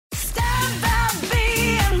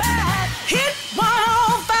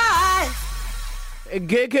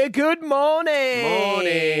Good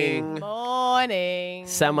morning. Morning.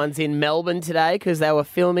 Someone's in Melbourne today because they were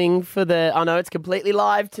filming for I know it's completely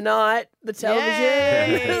live tonight, the television.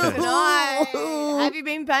 Yay, tonight. Have you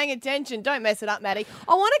been paying attention? Don't mess it up, Maddie.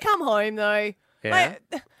 I want to come home, though. Yeah?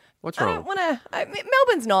 What's wrong? I don't want to.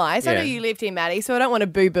 Melbourne's nice. I know you lived here, Maddie, so I don't want to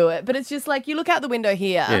boo-boo it. But it's just like you look out the window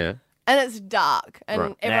here and it's dark.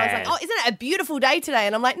 And everyone's like, oh, isn't it a beautiful day today?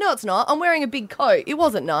 And I'm like, no, it's not. I'm wearing a big coat. It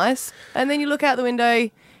wasn't nice. And then you look out the window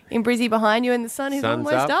in Brizzy behind you and the sun is Sun's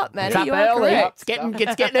almost up, Maddie. It's up You are early. correct.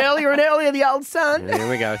 It's getting earlier and earlier, the old sun. Here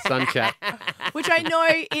we go, sun chat. Which I know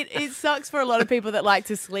it sucks for a lot of people that like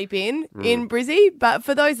to sleep in Brizzy. But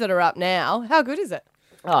for those that are up now, how good is it?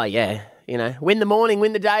 Oh, yeah. You know, win the morning,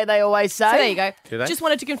 win the day, they always say. So there you go. Do they? Just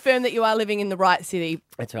wanted to confirm that you are living in the right city.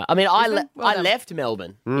 That's right. I mean, I done. left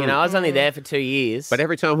Melbourne. You know, I was only there for 2 years. But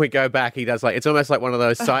every time we go back, he does it's almost like one of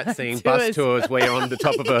those sightseeing bus tours where you're on the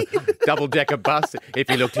top of a double-decker bus. If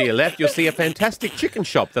you look to your left, you'll see a fantastic chicken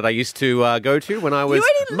shop that I used to go to when I was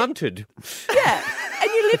munted. Yeah. And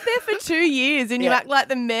you lived there for 2 years and you act like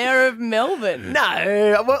the mayor of Melbourne.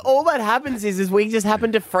 No, all that happens is we just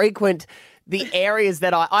happen to frequent the areas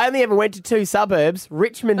that I only ever went to 2 suburbs,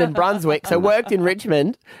 Richmond and Brunswick. So worked in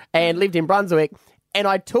Richmond and lived in Brunswick. And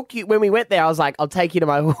I took you, when we went there, I was like, I'll take you to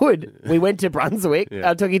my hood. We went to Brunswick. Yeah.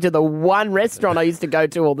 I took you to the one restaurant I used to go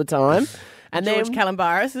to all the time. And George then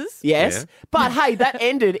Calombaris's. Yes. Yeah. But hey, that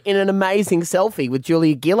ended in an amazing selfie with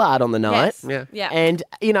Julia Gillard on the night. Yes. Yeah. And,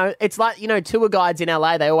 you know, it's like, tour guides in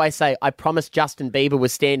LA, they always say, I promised Justin Bieber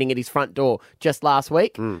was standing at his front door just last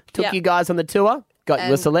week. Took you guys on the tour. Got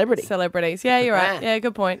you a celebrity. Celebrities. Yeah, you're right. Yeah,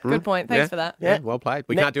 good point. Good point. Thanks for that. Yeah, well played.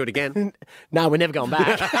 We can't do it again. No, we're never going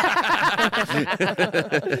back.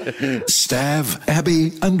 Stav,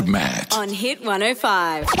 Abby and Matt. On Hit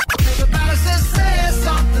 105.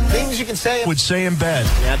 Things you can say would say in bed.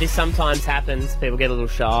 Now, this sometimes happens. People get a little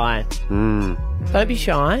shy. Don't be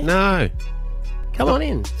shy. No. Come on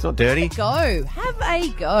in. It's not dirty. Go. Have a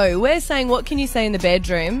go. We're saying what can you say in the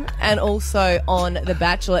bedroom and also on The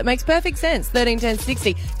Bachelor. It makes perfect sense. 13, 10,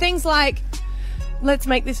 60. Things like, let's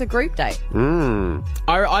make this a group date.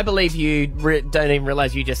 I believe you don't even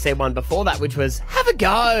realise you just said one before that, which was, have a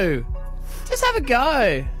go. Just have a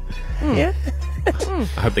go. Yeah. I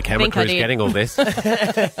hope the camera crew's getting all this.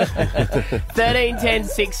 13, 10,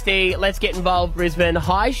 60. Let's get involved, Brisbane.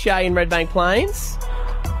 Hi, Shay in Redbank Plains.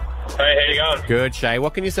 Hey, how you going? Good, Shay.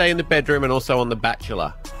 What can you say in the bedroom and also on The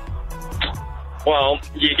Bachelor? Well,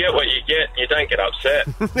 you get what you get. You don't get upset.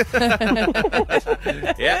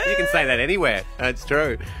 Yeah, you can say that anywhere. That's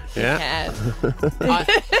true. Yeah.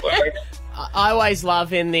 I always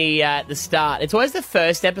love in the start. It's always the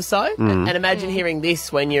first episode, and imagine hearing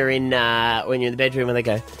this when you're in the bedroom and they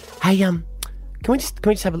go, "Hey, can we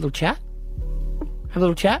just have a little chat? Have a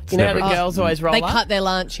little chat." You know how the girls always roll They up? cut their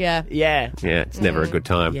lunch, yeah. Yeah. Yeah, it's never a good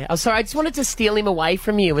time. Yeah. Oh, sorry, I just wanted to steal him away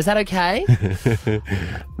from you. Was that okay?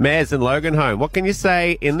 Maz and Logan home. What can you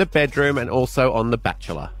say in the bedroom and also on The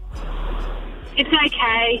Bachelor? It's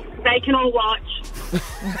okay. They can all watch.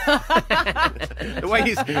 The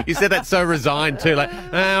way you said that so resigned too, like,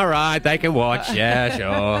 all right, they can watch. Yeah,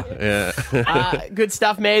 sure. Yeah. Good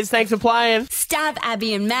stuff, Mez. Thanks for playing. Stav,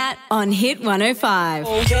 Abby and Matt on Hit 105.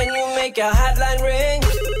 Can you make a hotline ring?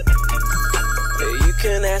 You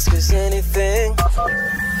can ask us anything.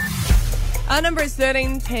 Our number is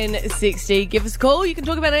 13 10 60. Give us a call. You can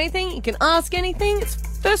talk about anything. You can ask anything. It's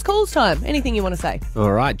first calls time. Anything you want to say.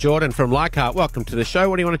 All right, Jordan from Leichhardt, welcome to the show.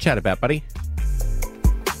 What do you want to chat about, buddy?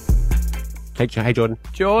 Hey, Jordan.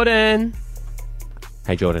 Jordan.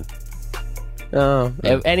 Hey, Jordan. Oh,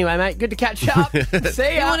 anyway, mate, good to catch up.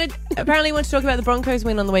 See ya. Apparently wanted to talk about the Broncos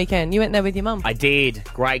win on the weekend. You went there with your mum. I did.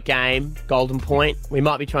 Great game. Golden point. We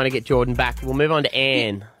might be trying to get Jordan back. We'll move on to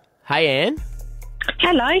Anne. Hey, Anne.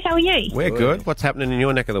 Hello, how are you? We're good. What's happening in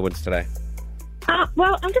your neck of the woods today?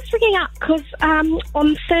 Well, I'm just ringing up because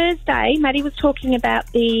on Thursday, Maddie was talking about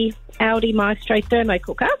the Aldi Maestro thermo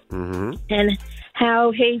cooker and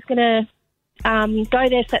how he's going to go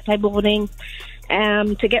there Saturday morning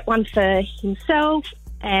to get one for himself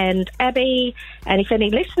and Abby, and if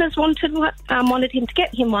any listeners wanted him to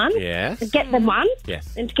get him one, get them one,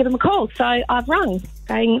 and to give him a call. So I've rung,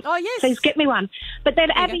 saying, "Oh yes, please get me one." But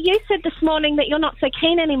then Abby, you said this morning that you're not so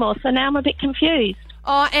keen anymore, so now I'm a bit confused.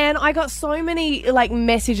 Oh, and I got so many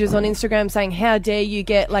messages on Instagram saying, "How dare you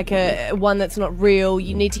get a one that's not real?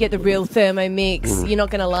 You need to get the real Thermomix. You're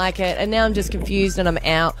not going to like it." And now I'm just confused and I'm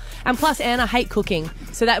out. And plus, Anne, I hate cooking,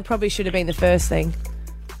 so that probably should have been the first thing.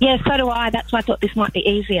 Yeah, so do I. That's why I thought this might be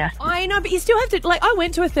easier. I know, but you still have to, I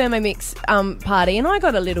went to a Thermomix party and I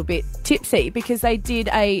got a little bit tipsy because they did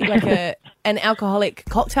a an alcoholic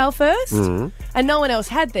cocktail first, and no one else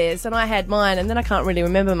had theirs, and I had mine, and then I can't really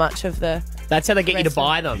remember much of the... That's how they get you to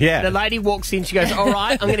buy them. Yeah. The lady walks in, she goes, all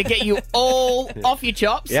right, I'm going to get you all off your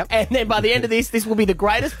chops, and then by the end of this will be the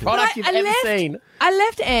greatest product you've ever seen. I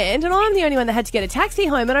left and I'm the only one that had to get a taxi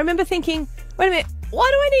home, and I remember thinking, wait a minute, why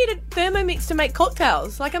do I need a Thermomix to make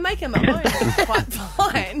cocktails? Like, I make them at home. It's quite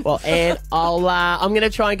fine. Well, Anne, I'm going to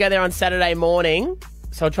try and go there on Saturday morning,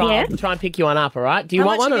 so I'll try and pick you one up, all right? Do you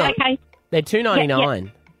want one or not? Okay. They're $2.99.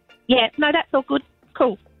 Yeah, no, that's all good.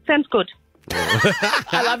 Cool. Sounds good.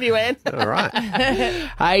 I love you, Anne. All right.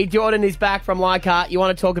 Hey, Jordan is back from Leichhardt. You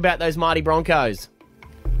want to talk about those mighty Broncos?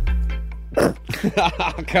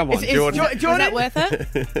 Come on, Jordan. Is that worth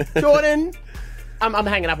it? Jordan... I'm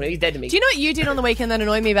hanging up on him. He's dead to me. Do you know what you did on the weekend that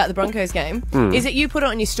annoyed me about the Broncos game? Is that you put it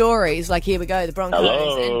on your stories, like, here we go, the Broncos.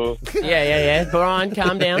 Hello. Yeah. Brian,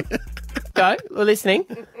 calm down. Go. We're listening.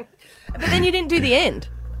 But then you didn't do the end.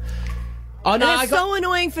 Oh, no, and it's so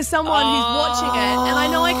annoying for someone who's watching it, and I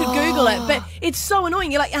know I could Google it, but it's so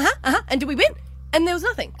annoying. You're like, and did we win? And there was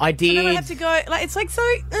nothing. I did. So then I have to go, like, it's like so...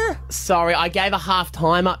 Sorry, I gave a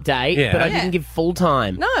half-time update, but I didn't give full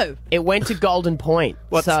time. No. It went to Golden Point.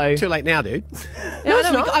 Well, it's too late now, dude. No,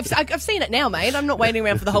 I've seen it now, mate. I'm not waiting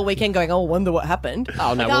around for the whole weekend going, I wonder what happened.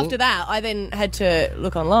 Oh, no. After that, I then had to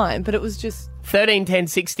look online, but it was just... 13 10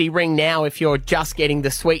 60, ring now if you're just getting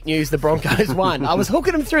the sweet news the Broncos won. I was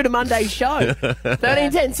hooking them through to Monday's show.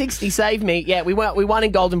 13 10 60, save me. Yeah, we won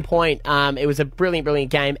in Golden Point. It was a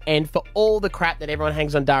brilliant game, and for all the crap that everyone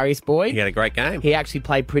hangs on Darius Boyd, He had a great game. he actually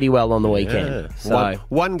played pretty well on the weekend. Yeah. So,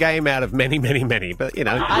 One game out of many, but, you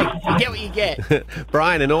know. hey, you get what you get.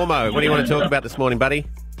 Brian and Ormo, what do you want to talk about this morning, buddy?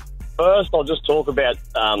 First, I'll just talk about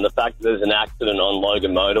the fact that there's an accident on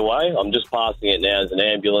Logan Motorway. I'm just passing it now as an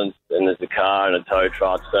ambulance, and there's a car and a tow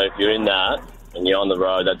truck. So if you're in that and you're on the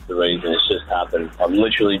road, that's the reason it's just happened. I'm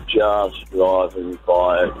literally just driving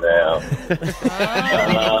by it now.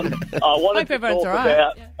 I wanted to talk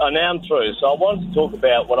about... now I'm through. So I wanted to talk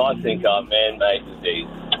about what I think are man-made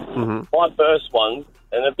diseases. My first one,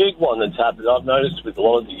 and a big one that's happened, I've noticed with a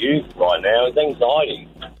lot of the youth right now, is anxiety.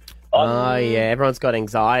 Oh, yeah, everyone's got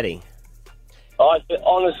anxiety.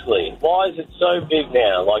 Honestly, why is it so big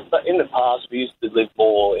now? Like, in the past, we used to live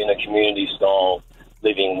more in a community-style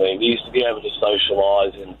living where we used to be able to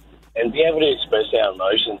socialise and be able to express our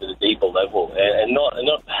emotions at a deeper level and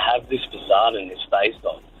not have this facade and this face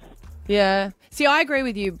on. Yeah. See, I agree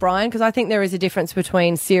with you, Brian, because I think there is a difference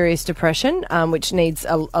between serious depression, which needs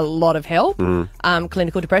a lot of help,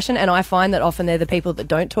 clinical depression, and I find that often they're the people that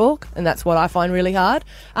don't talk, and that's what I find really hard.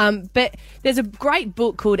 But there's a great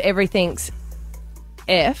book called Everything's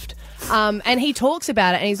Effed, and he talks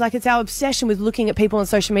about it, and he's like, it's our obsession with looking at people on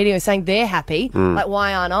social media and saying they're happy, like,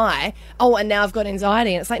 why aren't I? Oh, and now I've got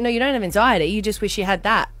anxiety. And it's like, no, you don't have anxiety, you just wish you had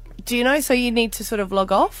that. Do you know? So you need to sort of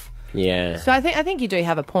log off. Yeah. So I think you do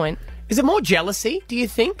have a point. Is it more jealousy, do you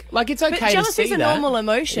think? Like, it's okay to see that. Jealousy is a normal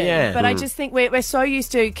emotion. Yeah. But I just think we're so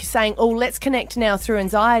used to saying, oh, let's connect now through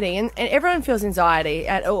anxiety. And everyone feels anxiety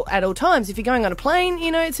at all times. If you're going on a plane,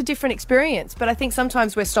 you know, it's a different experience. But I think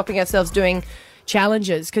sometimes we're stopping ourselves doing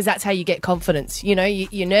challenges because that's how you get confidence. You know,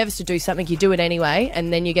 you're nervous to do something, you do it anyway,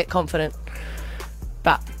 and then you get confident.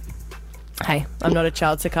 But, hey, I'm not a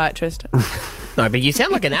child psychiatrist. No, but you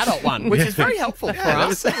sound like an adult one, which is very helpful for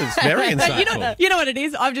us. It's very insightful. You know what it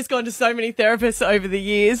is? I've just gone to so many therapists over the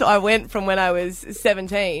years. I went from when I was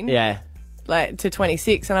 17 to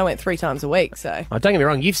 26, and I went 3 times a week. So don't get me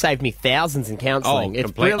wrong, you've saved me thousands in counselling. It's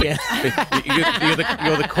completely. brilliant.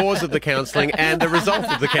 You're the cause of the counselling and the result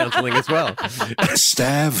of the counselling as well.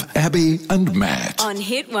 Stav, Abby and Matt. On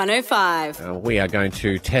Hit 105. We are going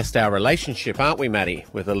to test our relationship, aren't we, Maddie,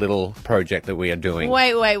 with a little project that we are doing.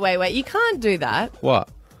 Wait. You can't do that. What?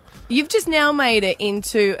 You've just now made it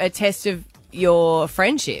into a test of your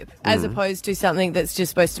friendship as opposed to something that's just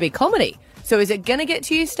supposed to be comedy. So is it going to get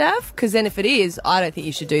to you, Stav? Because then if it is, I don't think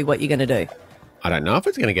you should do what you're going to do. I don't know if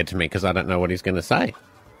it's going to get to me because I don't know what he's going to say.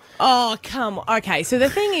 Oh, come on. Okay, so the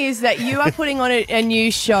thing is that you are putting on a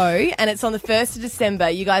new show, and it's on the 1st of December.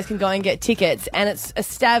 You guys can go and get tickets, and it's a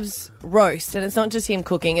Stav's roast, and it's not just him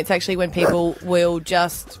cooking. It's actually when people will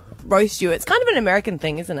just roast you. It's kind of an American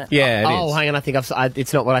thing, isn't it? Yeah, it is. Oh, hang on. I think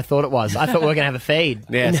it's not what I thought it was. I thought we were going to have a feed.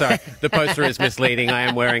 Yeah, sorry. The poster is misleading. I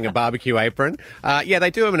am wearing a barbecue apron. Yeah,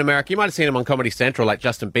 they do them in America. You might have seen them on Comedy Central, like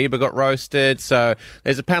Justin Bieber got roasted. So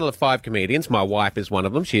there's a panel of 5 comedians. My wife is one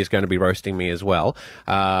of them. She is going to be roasting me as well.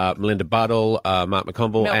 Melinda Buddle, Mark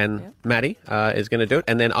McConville, and Maddie is going to do it.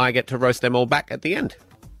 And then I get to roast them all back at the end.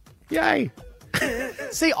 Yay.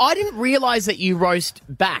 See, I didn't realise that you roast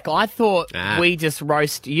back. I thought we just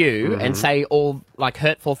roast you and say all, like,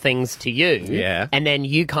 hurtful things to you. Yeah. And then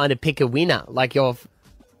you kind of pick a winner. Like, you're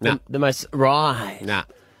the most... Right. Nah.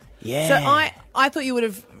 Yeah. So I thought you would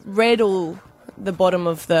have read all the bottom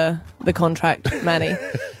of the contract, Manny.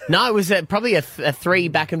 No, it was probably a 3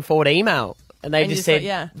 back and forward email. And they just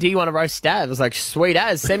said, do you want to roast Stav? I was like, sweet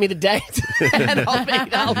as, send me the date. And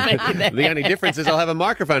I'll be there. The only difference is I'll have a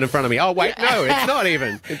microphone in front of me. Oh, wait, no, it's not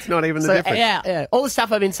even. It's not even the difference. Yeah. All the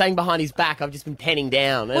stuff I've been saying behind his back, I've just been penning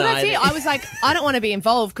down. Well, that's it. I was like, I don't want to be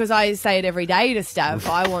involved because I say it every day to Stav.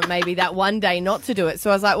 I want maybe that one day not to do it.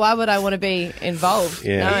 So I was like, why would I want to be involved?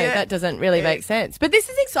 Yeah. No, that doesn't really make sense. But this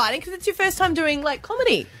is exciting because it's your first time doing, like,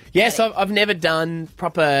 comedy. Yes, I've never done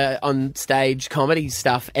proper on-stage comedy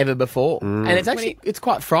stuff ever before. And it's actually, it's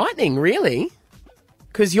quite frightening, really,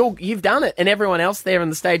 because you've done it and everyone else there on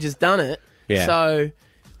the stage has done it. Yeah. So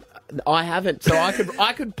I haven't. So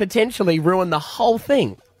I could potentially ruin the whole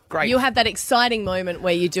thing. Great. You'll have that exciting moment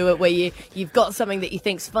where you do it, where you've got something that you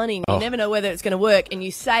think's funny and you never know whether it's going to work, and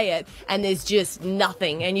you say it and there's just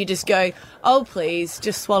nothing, and you just go, oh, please,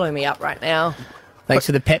 just swallow me up right now. Thanks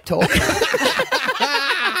for the pep talk.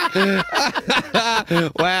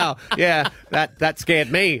 Wow, yeah, that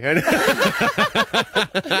scared me. You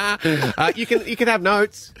can have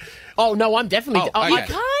notes. Oh no, I'm definitely. Oh, okay. I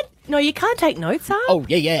can't. No, you can't take notes, huh? Oh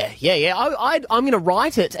yeah. I'm going to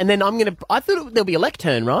write it, and then I thought there'll be a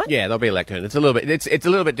lectern, right? Yeah, there'll be a lectern. It's a little bit. It's a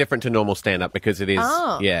little bit different to normal stand up because it is.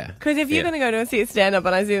 Oh. Yeah. Because if you're going to go to see a stand up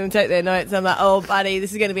and I see them take their notes, I'm like, oh, buddy,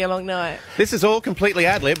 this is going to be a long night. This is all completely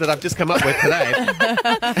ad lib that I've just come up with today.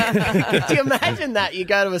 Do you imagine that you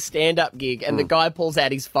go to a stand up gig and the guy pulls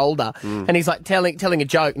out his folder and he's like telling a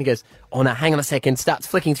joke and he goes, oh no, hang on a second, starts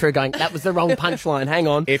flicking through going, that was the wrong punchline, hang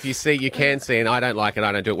on. If you see, you can see, and I don't like it,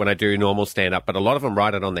 I don't do it when I do normal stand-up, but a lot of them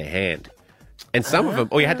write it on their hand. And some of them,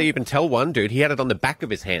 or you had to even tell one dude, he had it on the back of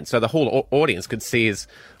his hand, so the whole audience could see his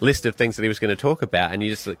list of things that he was going to talk about, and you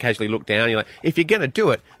just casually look down, and you're like, if you're going to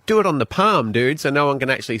do it on the palm, dude, so no one can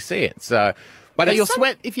actually see it. So, but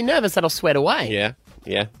if you're nervous, that'll sweat away.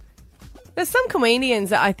 Yeah. There's some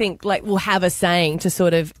comedians that I think like will have a saying to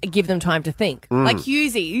sort of give them time to think. Like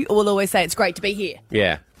Hughesy will always say, it's great to be here.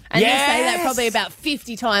 Yeah. And he'll say that probably about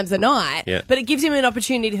 50 times a night. Yeah. But it gives him an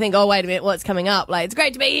opportunity to think, oh, wait a minute, what's coming up? Like, it's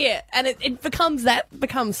great to be here. And it becomes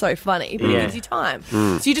so funny. But it gives you time.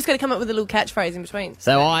 So you just got to come up with a little catchphrase in between.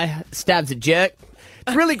 So Stav's a jerk.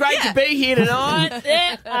 It's really great to be here tonight.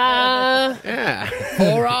 Yeah.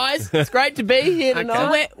 4 eyes. It's great to be here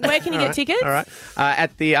tonight. So where can you get tickets? All right.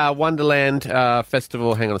 At the Wonderland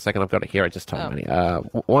Festival. Hang on a second. I've got it here. I just told Manny.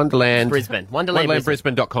 Wonderland. Brisbane.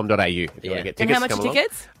 Wonderlandbrisbane.com.au. If you want to get tickets, And how much are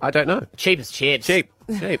tickets? I don't know. Cheap as chips. Cheap.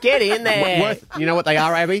 Get in there. You know what they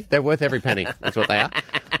are, Abby? They're worth every penny. That's what they are.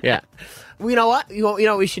 Yeah. Well, you know what? You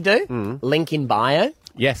know what we should do? Link in bio.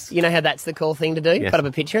 Yes. You know how that's the cool thing to do? Yes. Put up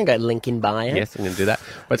a picture and go link in bio. Yes, I'm going to do that.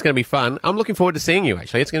 But it's going to be fun. I'm looking forward to seeing you,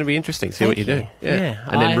 actually. It's going to be interesting. See what you do. Yeah.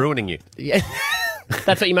 And then ruining you. Yeah.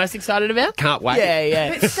 That's what you're most excited about? Can't wait.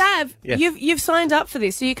 Yeah. But Stav, you've signed up for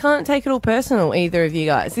this, so you can't take it all personal, either of you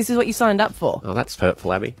guys. This is what you signed up for. Oh, that's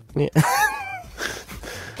hurtful, Abby. Yeah.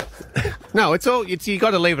 No, you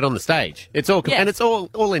got to leave it on the stage. It's all, and it's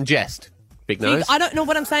all in jest. Big nose. I don't know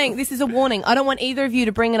what I'm saying. This is a warning. I don't want either of you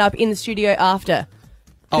to bring it up in the studio after.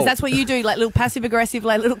 Because that's what you do, like little passive-aggressive,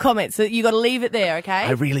 like little comments. So you got to leave it there, okay?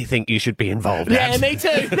 I really think you should be involved. Yeah, me too.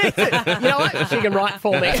 You know what? She can write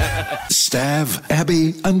for me. Stav,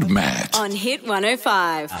 Abby and Matt. On Hit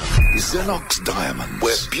 105. Xenox Diamonds,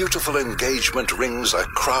 where beautiful engagement rings are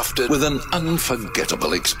crafted with an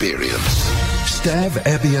unforgettable experience. Stav,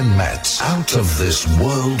 Abby and Matt's Out of This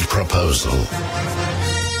World proposal.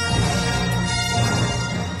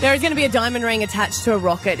 There is going to be a diamond ring attached to a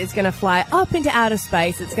rocket. It's going to fly up into outer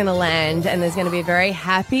space. It's going to land, and there's going to be a very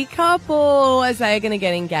happy couple as they are going to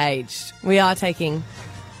get engaged. We are taking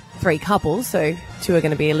 3 couples, so 2 are going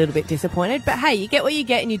to be a little bit disappointed. But hey, you get what you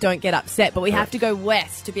get and you don't get upset. But we have to go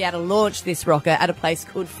west to be able to launch this rocket at a place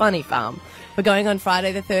called Funny Farm. We're going on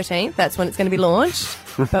Friday the 13th. That's when it's going to be launched.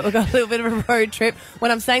 But we've got a little bit of a road trip.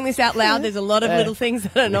 When I'm saying this out loud, there's a lot of little things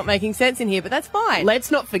that are not making sense in here, but that's fine.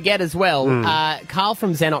 Let's not forget as well, Carl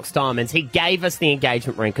from Xenox Diamonds, he gave us the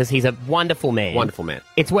engagement ring because he's a wonderful man. Wonderful man.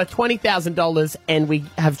 It's worth $20,000 and we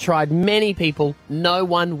have tried many people. No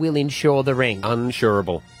one will insure the ring.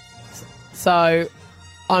 Unsurable. So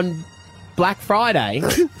on Black Friday,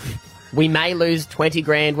 we may lose 20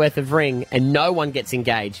 grand worth of ring and no one gets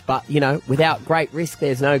engaged. But, without great risk,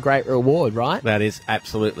 there's no great reward, right? That is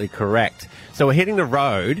absolutely correct. So we're hitting the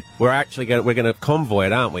road. We're going to convoy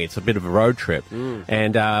it, aren't we? It's a bit of a road trip.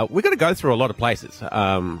 And we're going to go through a lot of places.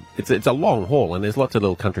 It's a long haul, and there's lots of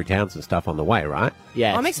little country towns and stuff on the way, right?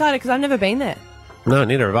 Yeah. I'm excited because I've never been there. No,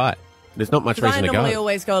 neither have I. There's not much reason to go. I normally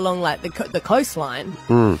always go along like the coastline.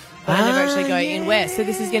 But I never actually go in west. So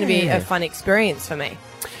this is going to be a fun experience for me.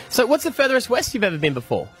 So what's the furthest west you've ever been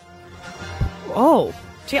before? Oh,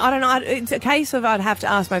 gee, I don't know. It's a case of I'd have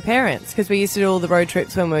to ask my parents because we used to do all the road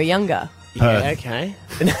trips when we were younger. Yeah, okay.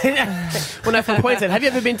 Well, no, from Queensland. Have you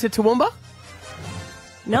ever been to Toowoomba?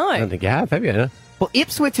 No. I don't think you have you? Well,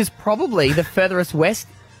 Ipswich is probably the furthest west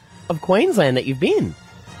of Queensland that you've been.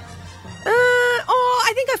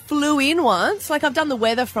 I think I flew in once. Like, I've done the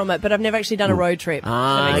weather from it, but I've never actually done a road trip.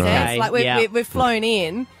 Ah, Does that make okay. sense? Like, we've flown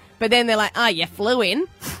in, but then they're like, you flew in?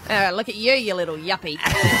 Look at you little yuppie.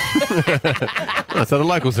 So the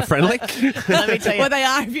locals are friendly. Let me tell you. Well, they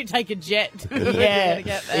are if you take a jet.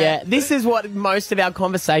 Yeah. This is what most of our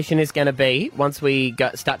conversation is going to be once we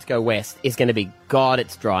start to go west. Is going to be, God,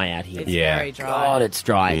 it's dry out here. It's very dry. God, it's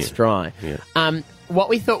dry. It's dry. Yeah. What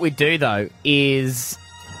we thought we'd do, though, is,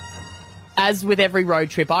 as with every road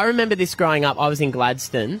trip, I remember this growing up. I was in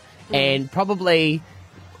Gladstone, and probably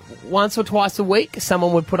once or twice a week,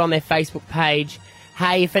 someone would put on their Facebook page,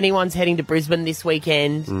 hey, if anyone's heading to Brisbane this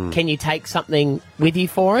weekend, can you take something with you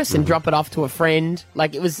for us and drop it off to a friend?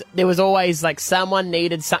 Like, there was always, like, someone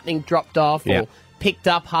needed something dropped off or picked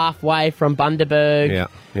up halfway from Bundaberg.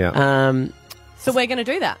 Yeah. So we're going to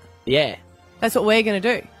do that. Yeah. That's what we're going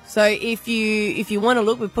to do. So if you want to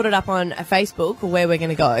look, we've put it up on Facebook or where we're going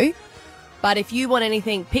to go. But if you want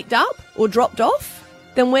anything picked up or dropped off,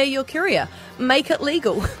 then we're your courier. Make it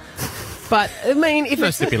legal. But, I mean, if no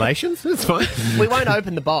stipulations, that's fine. We won't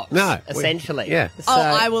open the box, no, essentially. Yeah. So,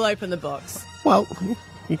 I will open the box. Well,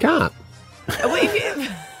 you can't.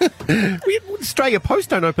 Australia Post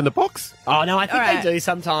don't open the box. Oh, no, I think they do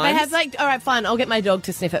sometimes. They have, like, all right, fine, I'll get my dog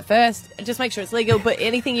to sniff it first. Just make sure it's legal. But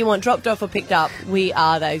anything you want dropped off or picked up, we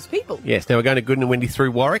are those people. Yes, now we're going to Good and Windy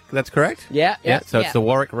through Warwick. That's correct? Yeah. So it's the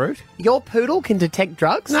Warwick route. Your poodle can detect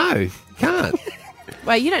drugs? No, you can't.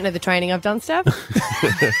 Well, you don't know the training I've done, Stav.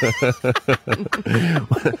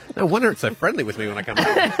 No wonder it's so friendly with me when I come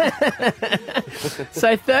home.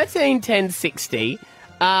 So 13 10 60.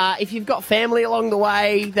 If you've got family along the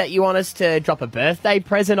way that you want us to drop a birthday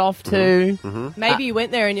present off to. Maybe you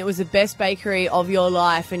went there and it was the best bakery of your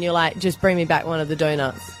life and you're like, just bring me back one of the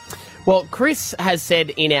donuts. Well, Chris has said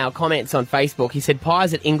in our comments on Facebook, he said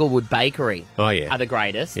pies at Inglewood Bakery are the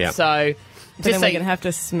greatest. Yep. So But then we're going to have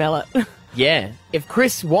to smell it. Yeah. If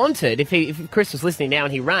Chris wanted, if Chris was listening now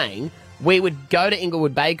and he rang, we would go to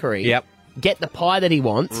Inglewood Bakery, get the pie that he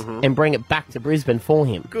wants, and bring it back to Brisbane for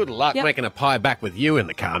him. Good luck making a pie back with you in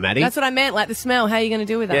the car, Maddie. That's what I meant, like the smell. How are you going to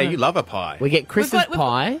deal with that? Yeah, you love a pie. We get Chris's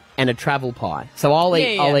pie and a travel pie. So I'll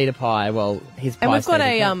eat a pie while his pie.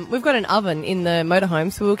 And we've got an oven in the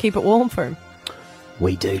motorhome, so we'll keep it warm for him.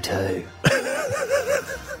 We do too.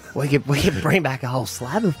 We could bring back a whole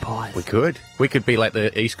slab of pies. We could. We could be like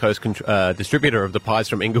the East Coast distributor of the pies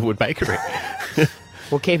from Inglewood Bakery.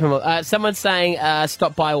 We'll keep them. Someone's saying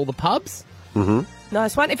stop by all the pubs.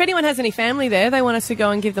 Nice one. If anyone has any family there, they want us to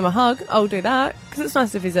go and give them a hug, I'll do that, because it's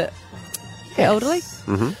nice to visit the elderly.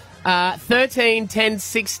 13 10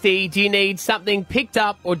 60. Do you need something picked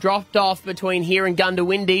up or dropped off between here and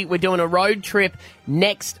Gundawindi? We're doing a road trip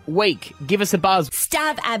next week. Give us a buzz.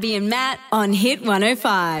 Stav, Abby and Matt on Hit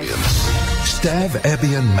 105. Stav,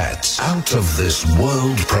 Abby and Matt's Out of This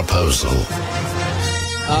World proposal.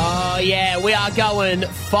 Oh, yeah, we are going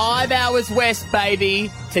 5 hours west,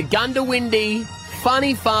 baby, to Gundawindi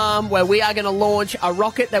Funny Farm, where we are going to launch a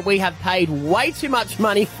rocket that we have paid way too much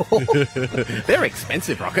money for. They're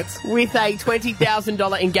expensive rockets. With a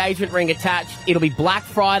 $20,000 engagement ring attached. It'll be Black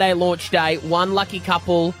Friday launch day. One lucky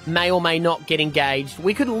couple may or may not get engaged.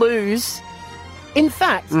 We could lose. In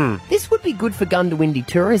fact, this would be good for Gundawindi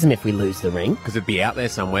tourism if we lose the ring. Because it'd be out there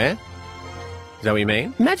somewhere. Is that what you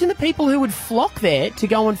mean? Imagine the people who would flock there to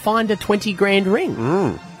go and find a 20 grand ring.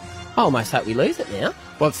 I almost hope we lose it now.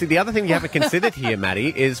 Well, see, the other thing you haven't considered here,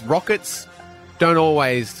 Maddie, is rockets don't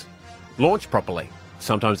always launch properly.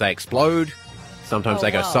 Sometimes they explode. Sometimes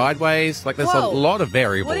they go sideways. Like, there's a lot of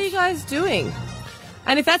variables. What are you guys doing?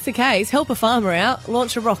 And if that's the case, help a farmer out,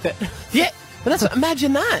 launch a rocket. Yeah, but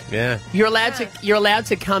imagine that. Yeah. You're allowed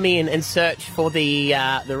to come in and search for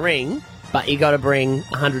the ring, but you got to bring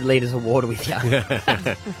 100 litres of water with you.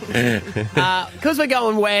 Because we're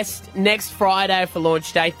going west next Friday for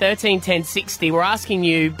launch day, 13/10/60, we're asking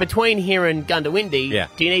you, between here and Gundawindi,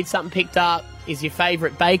 do you need something picked up? Is your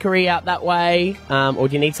favourite bakery out that way? Or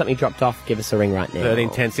do you need something dropped off? Give us a ring right now.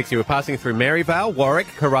 13/10/60. We're passing through Maryvale, Warwick,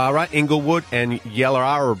 Carrara, Inglewood and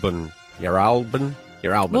Yarralban.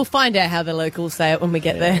 We'll find out how the locals say it when we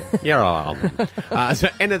get there. Yarralban. So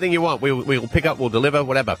anything you want, we'll pick up, we'll deliver,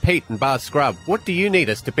 whatever. Pete and Bar Scrub, what do you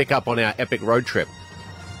need us to pick up on our epic road trip?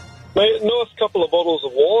 Mate, a nice couple of bottles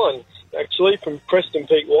of wine, actually, from Preston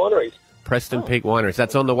Peak Wineries. Preston Peak Wineries.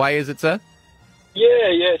 That's on the way, is it, sir?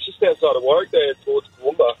 Yeah, it's just outside of Warwick there towards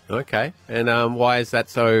Toowoomba. Okay. And why is that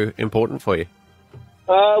so important for you?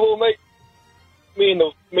 Well, mate, me and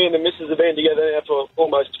the missus have been together now for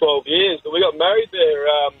almost 12 years, but we got married there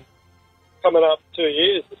coming up 2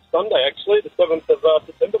 years this Sunday, actually, the 7th of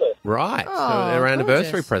September there. Right. So our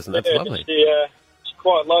anniversary present. That's lovely. She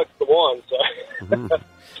quite likes the wine, so...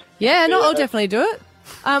 Yeah, I'll definitely do it.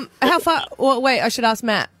 How far... Well, wait, I should ask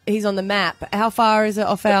Matt. He's on the map. How far is it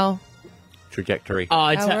off our... trajectory? Oh,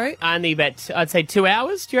 it's only about, I'd say, 2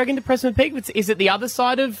 hours, do you reckon, to Preston Peak? Is it the other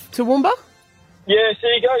side of Toowoomba? Yeah, so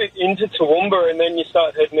you go into Toowoomba and then you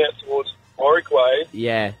start heading out towards Warwick Way.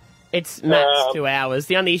 Yeah. It's max 2 hours.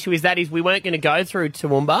 The only issue is we weren't going to go through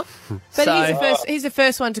Toowoomba. But he's the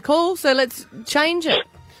first one to call, so let's change it.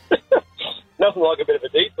 Nothing like a bit of a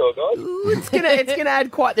detour, guys. It's gonna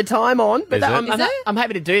add quite the time on, but I'm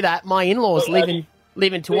happy to do that. My in-laws live in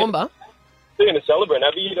Toowoomba. You're going to celebrate,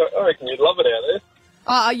 Abby. I reckon you'd love it out there.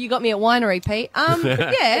 Oh, you got me at winery, Pete. Yeah, I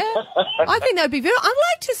think that would be beautiful. I'd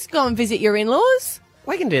like to go and visit your in-laws.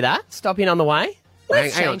 We can do that. Stop in on the way.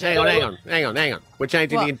 Hang on. We're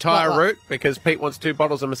changing the entire route because Pete wants 2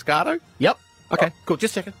 bottles of Moscato? Yep. Okay, cool.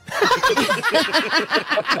 Just checking.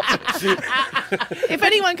 If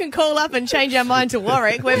anyone can call up and change our mind to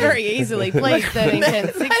Warwick, we're very easily pleased.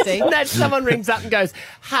 13/10/60. That someone rings up and goes,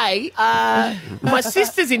 "Hey, my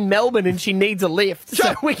sister's in Melbourne and she needs a lift,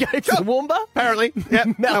 so we go to Toowoomba." Apparently, yeah,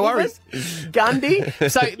 no worries. Gundy.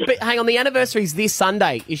 So, but hang on, the anniversary's this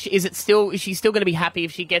Sunday. Is she still going to be happy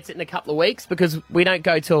if she gets it in a couple of weeks? Because we don't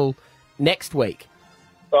go till next week.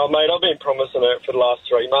 Oh, mate, I've been promising her for the last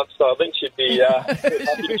 3 months, so I think she'd be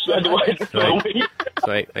happy to wait for a week.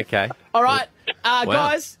 Sweet, okay. All right,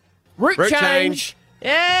 guys, route change.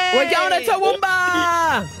 Yeah, we're going to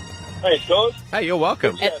Toowoomba. Thanks, guys. Hey, you're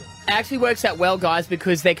welcome. It actually works out well, guys,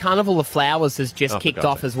 because their Carnival of Flowers has just kicked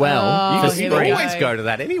off as well. You always go to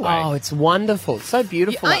that anyway. Oh, it's wonderful. It's so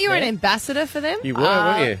beautiful. Aren't you an ambassador for them? You were,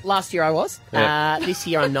 weren't you? Last year I was. Yeah. This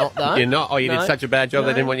year I'm not, though. You're not? Oh, you did such a bad job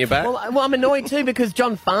they didn't want you back? Well, I'm annoyed too because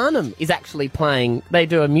John Farnham is actually playing. They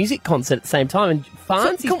do a music concert at the same time and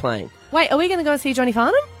Farnsy's playing. Wait, are we going to go see Johnny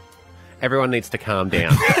Farnham? Everyone needs to calm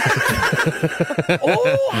down.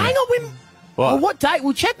 Oh, hang on. What date?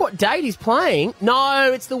 We'll check what date he's playing.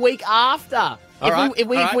 No, it's the week after. If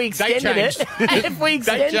we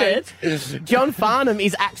extended it, John Farnham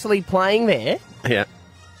is actually playing there. Yeah.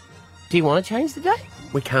 Do you want to change the date?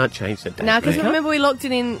 We can't change the date. No, because remember we locked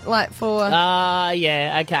it in for...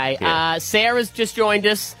 yeah, okay. Yeah. Sarah's just joined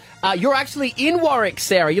us. You're actually in Warwick,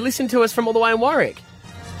 Sarah. You listen to us from all the way in Warwick.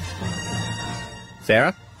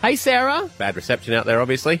 Sarah? Hey, Sarah. Bad reception out there,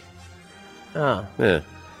 obviously. Oh. Yeah.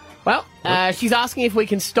 Well, she's asking if we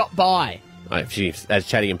can stop by. If she's as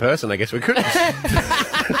chatty in person, I guess we could.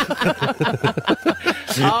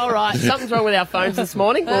 All right, something's wrong with our phones this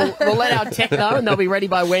morning. We'll let our tech know and they'll be ready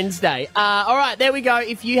by Wednesday. All right, there we go.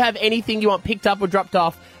 If you have anything you want picked up or dropped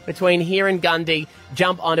off between here and Gundy,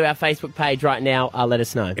 jump onto our Facebook page right now. Let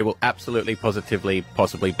us know. It will absolutely, positively,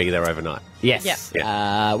 possibly be there overnight. Yes.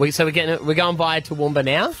 Yeah. We're going via Toowoomba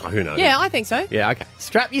now. Oh, who knows? Yeah, I think so. Yeah, okay.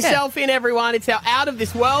 Strap yourself in, everyone. It's our out of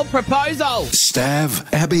this world proposal.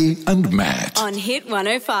 Stav, Abby, and Matt on Hit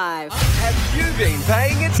 105. Have you been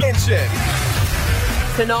paying attention?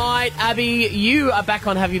 Tonight, Abby, you are back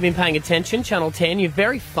on Have You Been Paying Attention, Channel 10. You're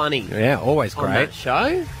very funny. Yeah, always great. On that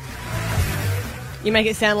show. You make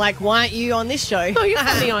it sound like, why aren't you on this show? Oh, you're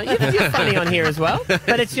funny on here as well.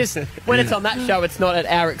 But it's just, when it's on that show, it's not at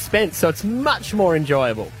our expense, so it's much more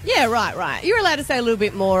enjoyable. Yeah, right. You're allowed to say a little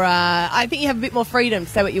bit more, I think you have a bit more freedom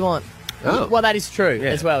to say what you want. Oh. Well, that is true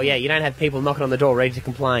as well, yeah. You don't have people knocking on the door ready to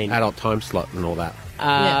complain. Adult time slot and all that.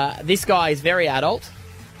 This guy is very adult.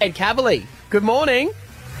 Ed Kavalee, good morning.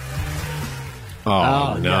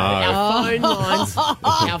 Oh, no. Our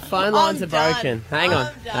phone lines are broken. Hang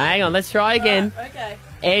on. Let's try again. Okay.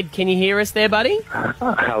 Ed, can you hear us there, buddy?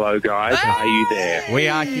 Hello, guys. Are you there? We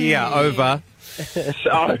are here. Over.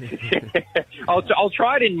 So I'll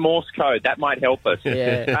try it in Morse code. That might help us.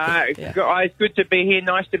 Guys, good to be here.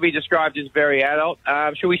 Nice to be described as very adult.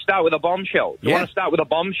 Shall we start with a bombshell? Do you want to start with a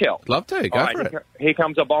bombshell? Love to. Go for it. Here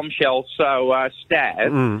comes a bombshell. So,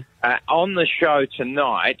 Stav, on the show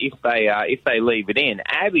tonight, if they leave it in,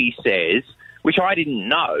 Abby says, which I didn't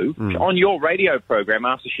know, on your radio program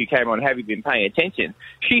after she came on, have you been paying attention?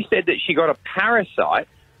 She said that she got a parasite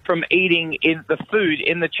from eating in the food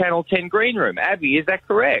in the Channel 10 green room. Abby, is that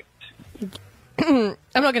correct? I'm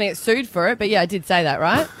not going to get sued for it, but yeah, I did say that,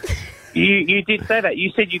 right? You did say that. You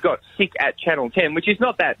said you got sick at Channel 10, which is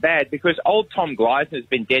not that bad because old Tom Gleisner's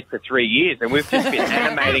been dead for 3 years and we've just been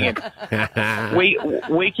animating it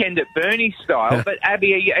Weekend at Bernie style. But,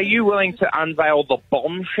 Abby, are you willing to unveil the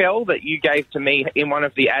bombshell that you gave to me in one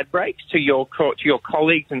of the ad breaks to your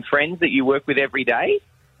colleagues and friends that you work with every day?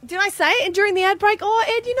 Did I say it during the ad break? Oh,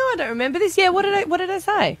 Ed, I don't remember this. Yeah, what did I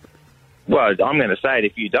say? Well, I'm going to say it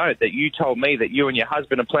if you don't, that you told me that you and your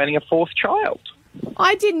husband are planning a fourth child.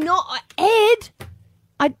 I did not, Ed.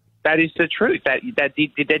 That is the truth.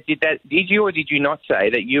 Did you or did you not say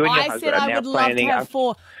that you and your husband are now planning? I said I would love to have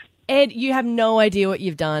four. Ed, you have no idea what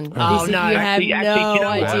you've done. Oh, no. You have no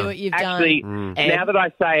idea what you've done. Now that I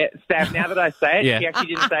say it, Steph, she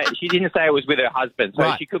actually didn't say it was with her husband,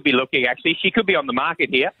 so she could be looking, actually. She could be on the market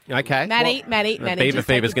here. Okay. Maddie. Beaver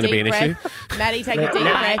fever's going to be an issue. Maddie, take a deep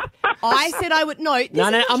breath. I said I would... No, I'm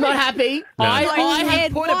not happy. No. I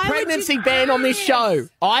have put a pregnancy ban on this show.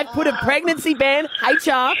 I've put a pregnancy ban.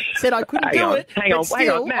 HR said I couldn't do it. Hang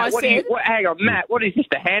on, Matt. Matt, what is this,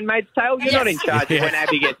 The Handmaid's Tale? You're not in charge of when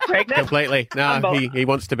Abby gets pregnant. Completely. No, he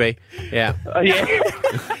wants to be. Yeah.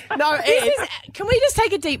 No, Ed. Can we just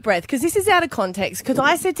take a deep breath? Because this is out of context. Because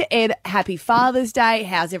I said to Ed, Happy Father's Day.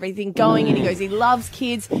 How's everything going? And he goes, he loves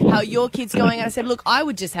kids. How are your kids going? And I said, look, I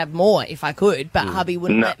would just have more if I could, but hubby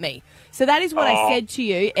wouldn't let me. So that is what I said to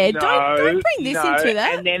you, Ed. Don't bring this into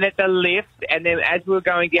that. And then at the lift, and then as we were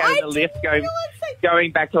going down the lift,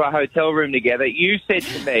 going back to our hotel room together, you said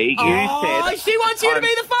to me, she wants you to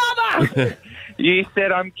be the father. You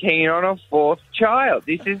said, I'm keen on a fourth child.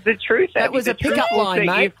 This is the truth. That was a pickup line,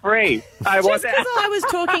 mate. You're free. Just because I was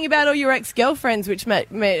talking about all your ex-girlfriends, which made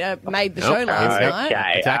the show last night.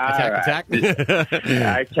 Okay. Attack.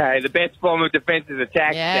 Okay, the best form of defence is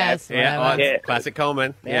attack. Yes. Classic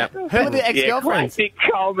Coleman. Yeah. Who are the ex-girlfriends? Classic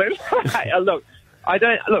Coleman. Look,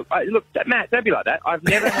 Matt, don't be like that. I've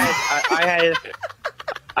never had...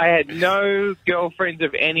 I had no girlfriends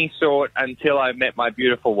of any sort until I met my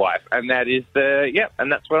beautiful wife, and that is and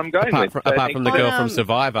that's what I'm going with. Apart from the girl from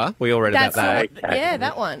Survivor, we all read about that. Yeah,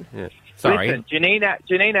 that one. Yeah. Sorry. Listen,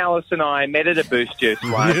 Janine Ellis and I met at a Boost Juice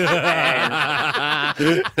once.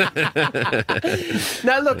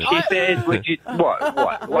 No, look. She said, "Would you what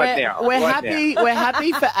now? We're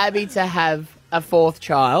happy for Abby to have a fourth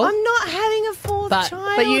child. I'm not having a fourth child.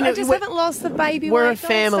 But I just haven't lost the baby. We're a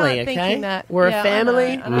family, okay? We're a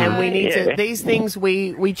family, and we need to. These things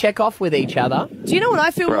we check off with each other. Do you know what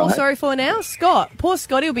I feel more sorry for now? Scott. Poor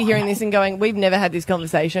Scotty will be hearing this and going, "We've never had this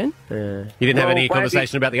conversation." You didn't have any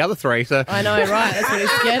conversation about the other three, so I know, right? That's what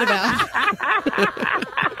he's scared about.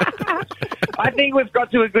 I think we've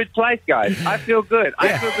got to a good place, guys. I feel good.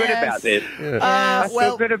 I feel good about this. I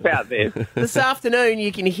feel good about this. This afternoon,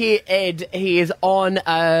 you can hear Ed. He is on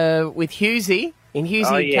with Hughesy. In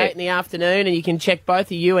Hughesy and Kate in the afternoon, and you can check both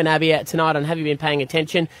of you and Abby out tonight on Have You Been Paying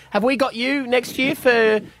Attention. Have we got you next year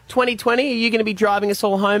for 2020? Are you going to be driving us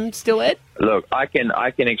all home still, Ed? Look, I can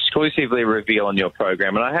exclusively reveal on your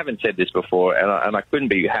program, and I haven't said this before, and I couldn't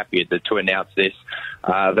be happier to announce this,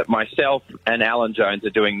 that myself and Alan Jones are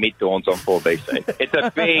doing mid-dawns on 4BC.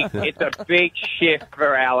 It's a big shift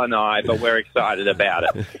for Al and I, but we're excited about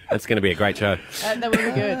it. That's going to be a great show. That would be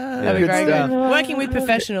good. That'd be very good. Working with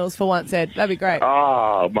professionals for once, Ed. That'd be great.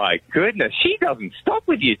 Oh, my goodness. She doesn't stop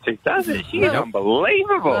with you two, does it? She is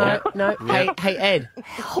unbelievable. No. Hey, Ed.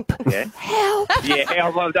 Help. Yeah. Help.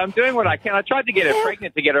 Yeah, I'm doing what I can. I tried to get her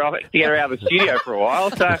pregnant to get her out of the studio for a while,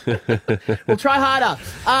 so... We'll try harder.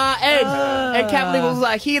 Ed Kavalee will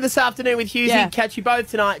here this afternoon with Hughesy. Yeah. Catch you both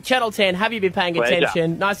tonight. Channel 10. Have you been paying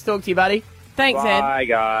attention? Nice to talk to you, buddy. Thanks, Ed. Bye,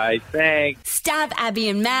 guys. Thanks. Stab Abby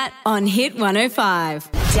and Matt on Hit 105.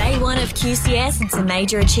 Day one of QCS, it's a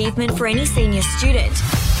major achievement for any senior student.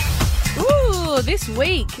 Ooh, this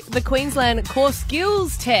week, the Queensland Core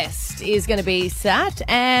Skills Test is going to be sat,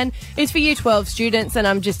 and it's for Year 12 students, and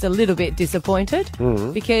I'm just a little bit disappointed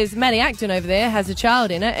because Matty Acton over there has a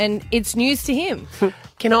child in it, and it's news to him.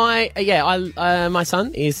 Can my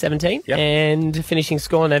son is 17 and finishing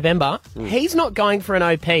school in November. He's not going for an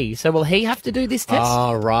OP, so will he have to do this test?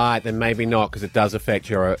 Oh, right. Then maybe not, because it does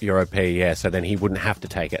affect your OP, yeah. So then he wouldn't have to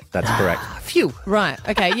take it. That's correct. Phew. Right.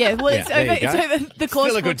 Okay. Yeah. Well, it's over the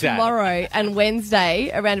course for tomorrow and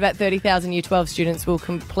Wednesday. Around about 30,000 Year 12 students will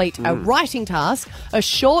complete a writing task, a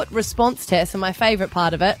short response test, and my favourite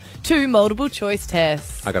part of it, 2 multiple choice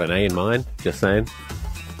tests. I got an A in mine, just saying.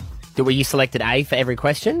 Were you selected A for every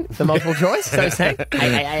question for multiple choice? So saying,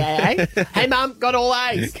 A. Hey, Mum, got all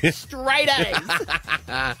A's. Straight A's.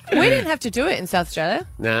 We didn't have to do it in South Australia.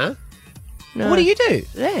 No. What do you do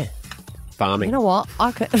there? Farming. You know what?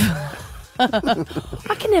 I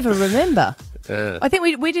can never remember. I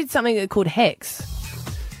think we did something called HEX.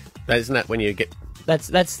 Isn't that when you get... That's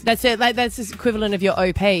it. Like, that's the equivalent of your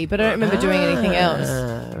OP, but I don't remember doing anything else.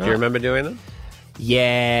 Do you remember doing them?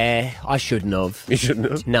 Yeah, I shouldn't have. You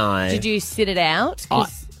shouldn't have? No. Did you sit it out?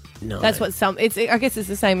 No. That's what I guess it's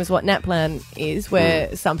the same as what NAPLAN is,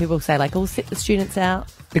 where some people say, like, oh, sit the students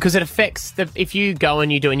out. Because it affects if you go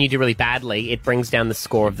and you do really badly, it brings down the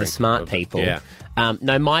score of the smart people. Yeah.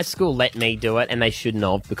 No, my school let me do it, and they shouldn't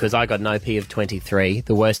have, because I got an OP of 23.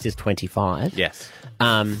 The worst is 25. Yes.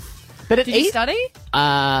 But did you study?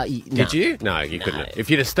 Did you? No, you couldn't have.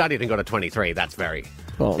 If you'd have studied and got a 23, that's very...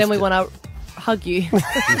 Well, then we want to hug you.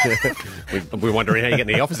 We're wondering how you get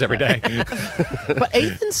in the office every day. But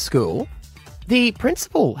Ethan's school, the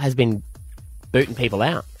principal has been booting people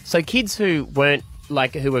out. So kids who were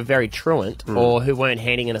very truant or who weren't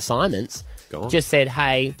handing in assignments just said,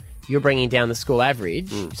 hey, you're bringing down the school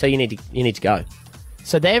average, so you need to go.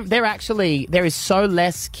 So they're actually, there is so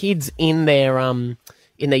less kids in their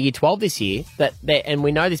Year 12 this year, and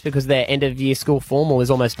we know this because their end of year school formal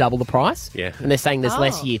is almost double the price. Yeah. And they're saying there's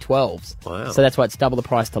less Year 12s. Wow. So that's why it's double the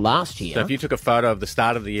price to last year. So if you took a photo of the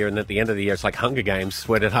start of the year and at the end of the year, it's like Hunger Games.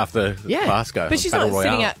 Where did half the class go? But she's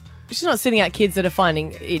not sitting out kids that are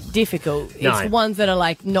finding it difficult. No. It's ones that are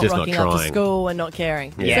like not Just rocking not up to trying. school and not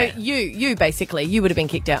caring. Yeah. So you basically, you would have been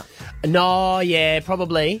kicked out. No, yeah,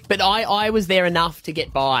 probably. But I was there enough to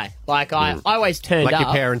get by. Like, I always turned like up.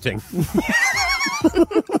 your parenting.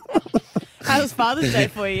 How was Father's Day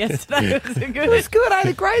for you yesterday? Was it good? It was good. I had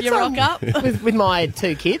a great You time. rock up? with my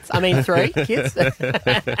 2 kids. I mean, 3 kids.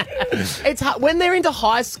 It's hard. When they're into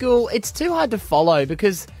high school, it's too hard to follow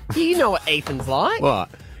because you know what Ethan's like. What?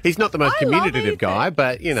 He's not the most communicative guy,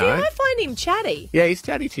 but, you know. See, I find him chatty. Yeah, he's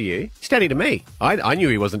chatty to you. He's chatty to me. I knew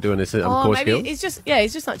he wasn't doing this core maybe skills.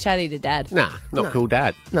 he's just not chatty to Dad. Nah, not cool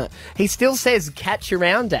dad. No. He still says catch you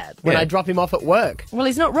around, Dad, when I drop him off at work. Well,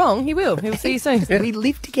 he's not wrong. He will. He'll see you soon. We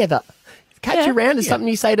live together. Catch you around is something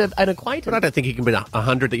you say to an acquaintance. But I don't think he can be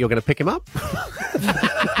 100 that you're going to pick him up.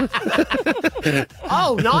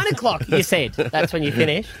 9 o'clock, you said. That's when you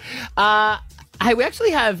finish. Hey, we actually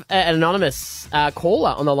have an anonymous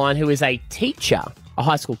caller on the line who is a teacher, a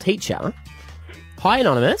high school teacher. Hi,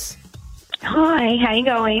 Anonymous. Hi, how you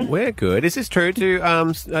going? We're good. Is this true? Do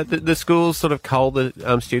the schools sort of cull the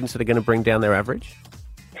students that are going to bring down their average?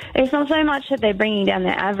 It's not so much that they're bringing down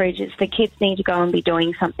their average, it's the kids need to go and be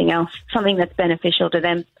doing something else, something that's beneficial to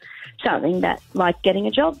them, something that, like getting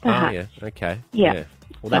a job, perhaps. Oh, yeah. Okay. Yeah.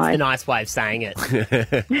 Well, that's the nice way of saying it.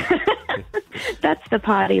 That's the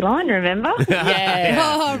party line, remember? Yeah.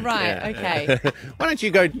 Oh, right. Okay. Why don't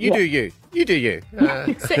you go, you do you. You do you.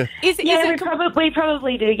 We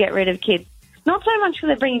probably do get rid of kids. Not so much because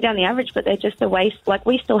they're bringing down the average, but they're just a waste. Like,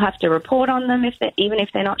 we still have to report on them even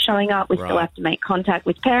if they're not showing up. We still have to make contact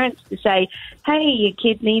with parents to say, hey, your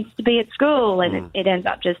kid needs to be at school. And it ends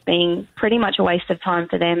up just being pretty much a waste of time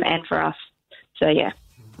for them and for us. So, yeah.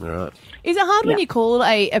 All right. Is it hard when you call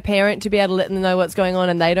a parent to be able to let them know what's going on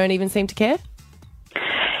and they don't even seem to care?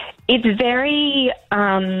 It's very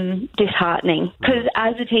disheartening because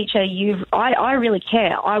as a teacher, I really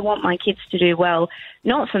care. I want my kids to do well,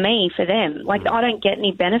 not for me, for them. Like, I don't get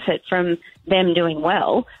any benefit from them doing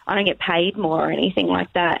well. I don't get paid more or anything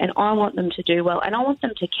like that, and I want them to do well, and I want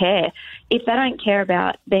them to care. If they don't care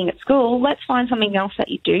about being at school, let's find something else that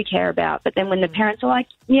you do care about. But then when the parents are like,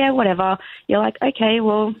 yeah, whatever, you're like, okay,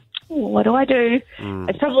 well, what do I do?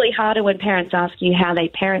 It's probably harder when parents ask you how they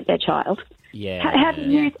parent their child. Yeah.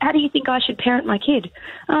 How do you think I should parent my kid?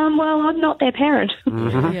 Well, I'm not their parent.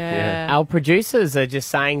 Yeah. Our producers are just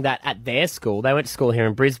saying that at their school, they went to school here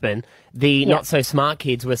in Brisbane, the not-so-smart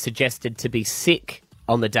kids were suggested to be sick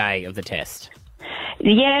on the day of the test.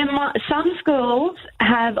 Yeah, some schools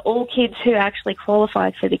have all kids who actually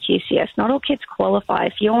qualified for the QCS. Not all kids qualify.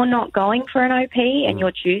 If you're not going for an OP and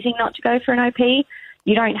you're choosing not to go for an OP,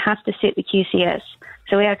 you don't have to sit the QCS.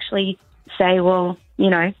 So we actually say, well, you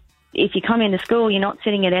know, if you come into school, you're not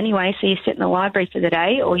sitting it anyway, so you sit in the library for the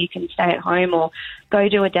day, or you can stay at home or go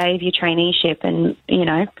do a day of your traineeship and,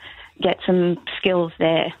 get some skills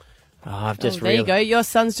there. Oh, I've just there you go. Your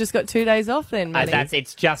son's just got 2 days off then, Maddie.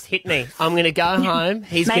 It's just hit me. I'm going to go home.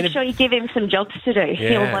 Make sure you give him some jobs to do. Yeah.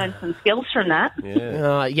 He'll learn some skills from that.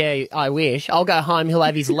 Yeah, I wish. I'll go home. He'll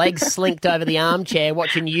have his legs slinked over the armchair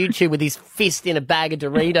watching YouTube with his fist in a bag of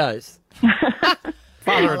Doritos.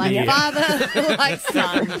 Father of the year. Father, like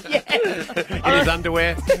son. Yeah. In his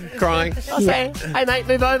underwear, crying. I'll say, hey, mate,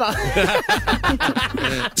 move over.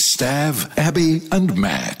 Stav, Abby and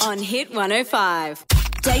Matt. On Hit 105.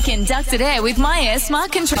 Take inducted air with My Air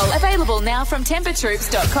Smart Control. Available now from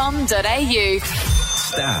tempertroops.com.au.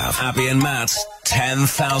 Stav, Abby and Matt's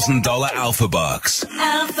 $10,000 Alpha Bucks.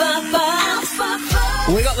 Alpha Bucks.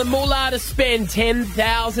 We got the moolah to spend.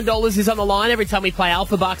 $10,000 is on the line every time we play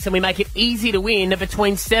Alpha Bucks, and we make it easy to win.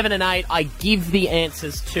 Between 7 and 8, I give the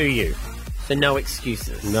answers to you. So no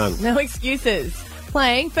excuses. None. No excuses.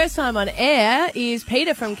 Playing first time on air is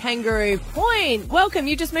Peter from Kangaroo Point. Welcome.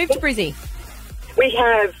 You just moved to Brizzy. We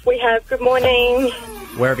have. Good morning.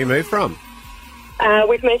 Where have you moved from?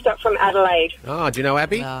 We've moved up from Adelaide. Oh, do you know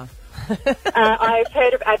Abby? I've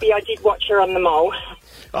heard of Abby. I did watch her on The Mole.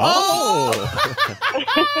 Oh!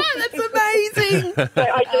 That's amazing. So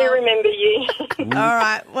I do remember you. All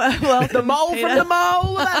right. Well, The Mole Peter. from the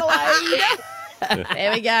Mole of Adelaide.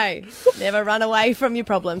 There we go. Never run away from your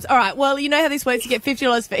problems. All right. Well, you know how this works. You get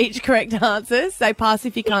 $50 for each correct answer. So pass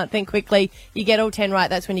if you can't think quickly. You get all 10 right.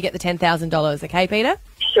 That's when you get the $10,000. Okay, Peter?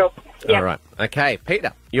 Sure. Yep. All right. Okay,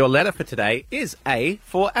 Peter, your letter for today is A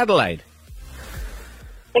for Adelaide.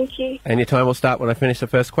 Thank you. And your time will start when I finish the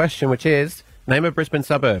first question, which is, name a Brisbane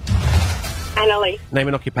suburb. Annalee. Name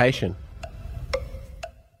an occupation.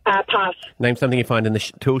 Pass. Name something you find in the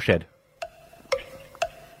tool shed.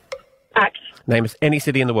 Axe. Name any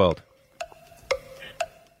city in the world.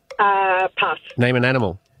 Pass. Name an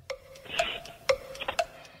animal.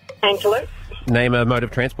 Antelope. Name a mode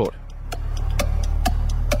of transport.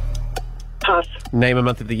 Pass. Name a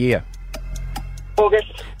month of the year.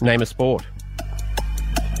 August. Name a sport.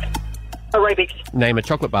 Aerobics. Name a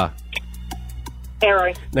chocolate bar.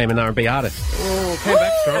 Aero. Name an R&B artist. Oh, came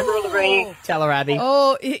back strong. Avril Lavigne. Tell her, Abby.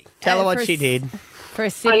 Oh, Tell her what for she did. For a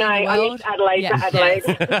city I in know. the I world. missed Adelaide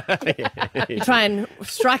for Adelaide. You try and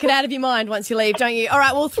strike it out of your mind once you leave, don't you? All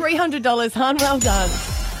right, well, $300, hon. Well done.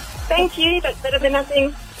 Thank you. That's better than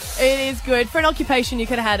nothing. It is good. For an occupation, you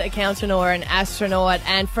could have had accountant or an astronaut,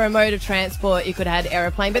 and for a mode of transport, you could have had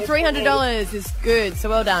aeroplane. But $300 is good, so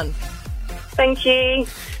well done. Thank you.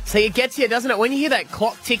 See, it gets you, doesn't it? When you hear that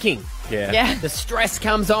clock ticking, Yeah. the stress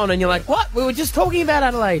comes on and you're like, what? We were just talking about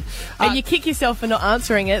Adelaide. And you kick yourself for not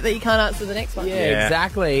answering it, that you can't answer the next one. Yeah,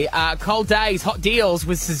 exactly. Cold days, hot deals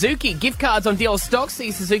with Suzuki. Gift cards on deal stock.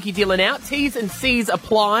 See Suzuki dealing out. T's and C's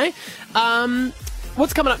apply.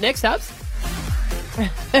 What's coming up next, Abs?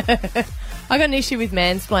 I got an issue with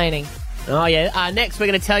mansplaining. Oh, yeah. Next, we're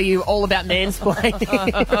going to tell you all about mansplaining.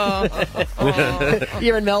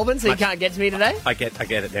 You're in Melbourne, so you can't get to me today? I get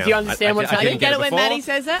it now. Do you understand what's happening? You get it when Maddie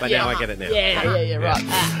says that? But now I get it now. Yeah,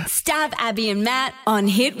 right. Stab Abby and Matt on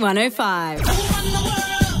Hit 105.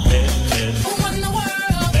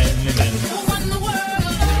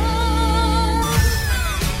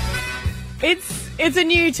 It's a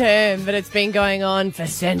new term, but it's been going on for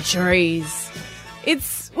centuries.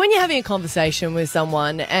 It's when you're having a conversation with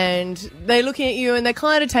someone and they're looking at you and they're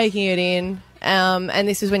kind of taking it in, and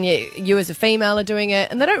this is when you as a female are doing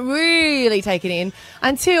it, and they don't really take it in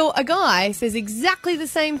until a guy says exactly the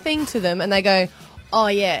same thing to them and they go, oh,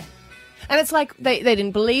 yeah. And it's like they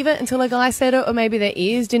didn't believe it until a guy said it, or maybe their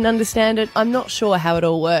ears didn't understand it. I'm not sure how it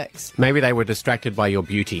all works. Maybe they were distracted by your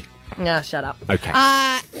beauty. No, shut up. Okay.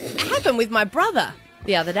 It happened with my brother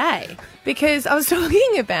the other day because I was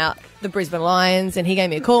talking about the Brisbane Lions and he gave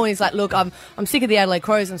me a call and he's like, look, I'm sick of the Adelaide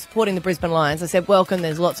Crows. I'm supporting the Brisbane Lions. I said, welcome.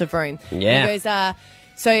 There's lots of room. Yeah. He goes,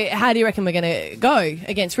 so how do you reckon we're going to go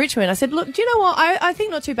against Richmond? I said, look, do you know what? I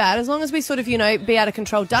think not too bad. As long as we sort of, be out of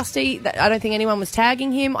control. Dusty, I don't think anyone was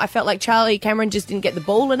tagging him. I felt like Charlie Cameron just didn't get the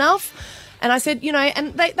ball enough. And I said,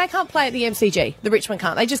 and they can't play at the MCG. The Richmond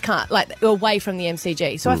can't. They just can't, they're away from the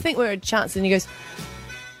MCG. So I think we're a chance. And he goes,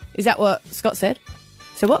 is that what Scott said?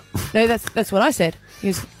 So what? No, that's what I said. He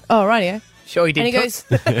goes, oh, rightio. Sure he did. And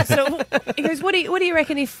he goes, what do you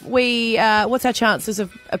reckon if we, what's our chances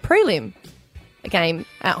of a prelim game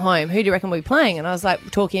at home? Who do you reckon we'll be playing? And I was like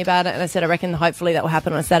talking about it and I said, I reckon hopefully that will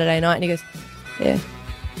happen on a Saturday night. And he goes, yeah.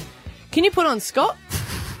 Can you put on Scott?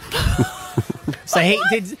 So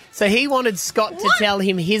he wanted Scott to tell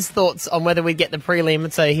him his thoughts on whether we'd get the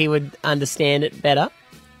prelim so he would understand it better.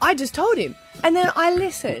 I just told him. And then I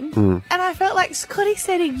listened, and I felt like Scotty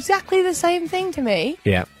said exactly the same thing to me.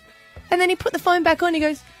 Yeah. And then he put the phone back on. He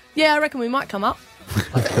goes, yeah, I reckon we might come up.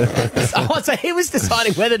 So he was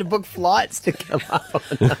deciding whether to book flights to come up or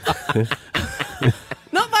not.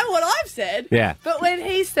 Not by what I've said, but when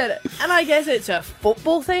he said it. And I guess it's a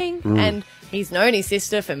football thing, and he's known his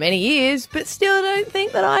sister for many years, but still don't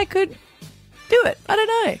think that I could do it. I don't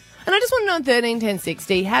know. And I just want to know on 13 10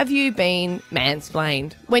 60, have you been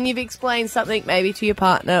mansplained? When you've explained something maybe to your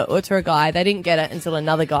partner or to a guy, they didn't get it until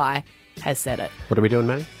another guy has said it. What are we doing,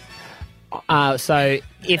 Matty? So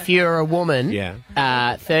if you're a woman,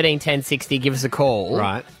 13 10 60, give us a call.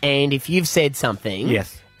 Right. And if you've said something,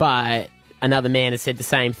 but another man has said the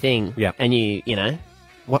same thing, and you know.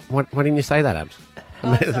 Why didn't you say that, Abs?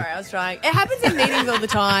 Oh, sorry, I was trying. It happens in meetings all the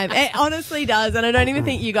time. It honestly does, and I don't even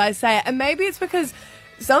think you guys say it. And maybe it's because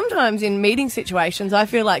sometimes in meeting situations, I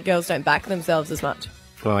feel like girls don't back themselves as much.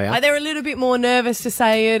 Oh, yeah? Like they're a little bit more nervous to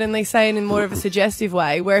say it, and they say it in more of a suggestive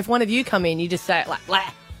way, where if one of you come in, you just say it like, blah.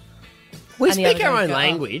 We And the speak other our guys own go, "Oh."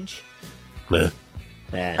 language.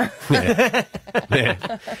 Yeah.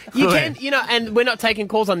 Yeah. You can, you know, and we're not taking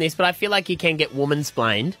calls on this, but I feel like you can get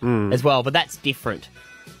woman-splained as well, but that's different.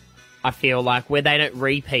 I feel like where they don't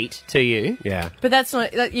repeat to you. Yeah. But that's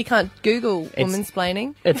not, you can't Google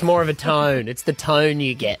womansplaining. It's more of a tone. It's the tone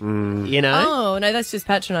you get, you know? Oh, no, that's just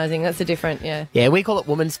patronising. That's a different, Yeah, we call it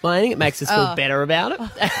womansplaining. It makes us feel better about it.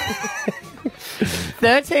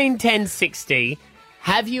 13 10 60.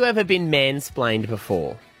 Have you ever been mansplained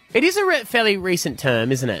before? It is a fairly recent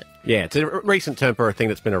term, isn't it? Yeah, it's a recent term for a thing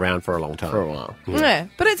that's been around for a long time. For a while. Yeah,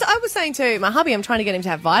 but I was saying to my hubby, I'm trying to get him to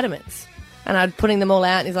have vitamins. And I'd putting them all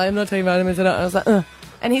out, and he's like, I'm not taking vitamins. And I was like, ugh.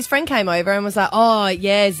 And his friend came over and was like, oh,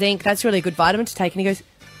 yeah, zinc, that's really a good vitamin to take. And he goes,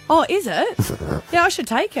 oh, is it? Yeah, I should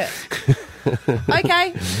take it.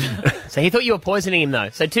 Okay. So he thought you were poisoning him, though.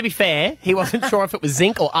 So to be fair, he wasn't sure if it was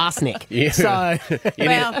zinc or arsenic. Yeah. So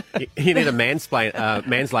you need a manslater.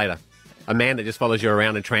 A man that just follows you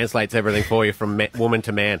around and translates everything for you from woman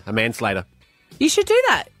to man. A manslater. You should do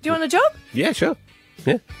that. Do you want a job? Yeah, sure.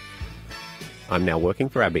 Yeah. I'm now working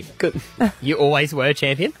for Abby. Good. You always were,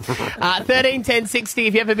 champion. 13 10 60.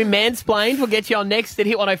 If you've ever been mansplained, we'll get you on next at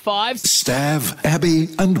Hit 105. Stav, Abby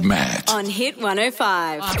and Matt. On Hit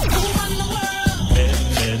 105.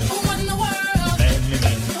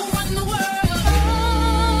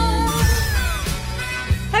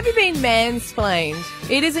 Have you been mansplained?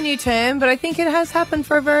 It is a new term, but I think it has happened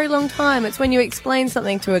for a very long time. It's when you explain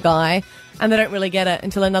something to a guy and they don't really get it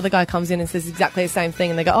until another guy comes in and says exactly the same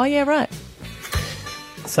thing and they go, oh, yeah, right.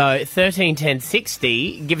 So 13 10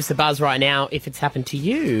 60, give us a buzz right now if it's happened to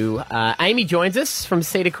you. Amy joins us from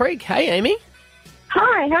Cedar Creek. Hey, Amy.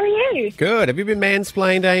 Hi, how are you? Good. Have you been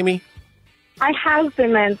mansplained, Amy? I have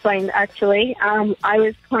been mansplained, actually. I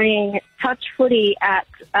was playing touch footy at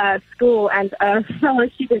school, and a fellow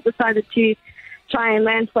student decided to try and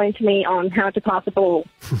mansplain to me on how to pass a ball.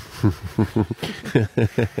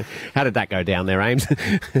 How did that go down there, Ames?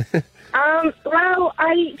 Well,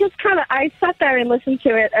 I sat there and listened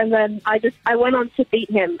to it, and then I went on to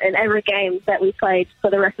beat him in every game that we played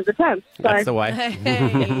for the rest of the term. So, That's the way.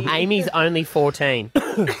 Hey. Amy's only 14.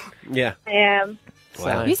 Yeah. I am.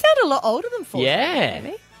 Wow. You sound a lot older than 14. Yeah.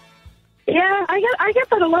 Amy. Yeah, I get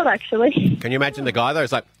that a lot, actually. Can you imagine the guy, though?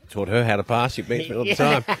 It's like, taught her how to pass. She beats me all the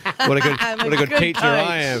time. What a good teacher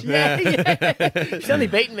I am. Yeah. She's only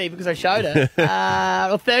beaten me because I showed her.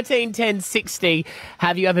 Well, 13 10 60.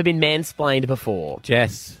 Have you ever been mansplained before?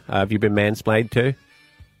 Jess, have you been mansplained too?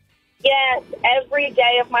 Yes, every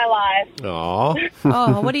day of my life. Aww.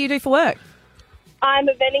 Oh, what do you do for work? I'm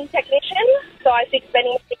a vending technician, so I fix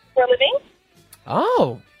vending machines for a living.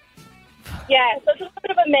 Oh. Yeah, so it's a little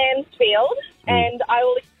bit of a man's field, and I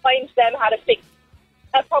will explain to them how to fix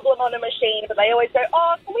a problem on a machine, but they always go,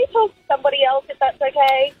 oh, can we talk to somebody else if that's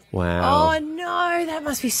okay? Wow. Oh, no, that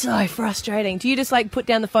must be so frustrating. Do you just, put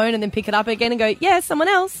down the phone and then pick it up again and go, yeah, someone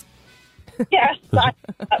else? Yes.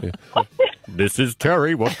 This is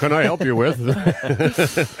Terry. What can I help you with?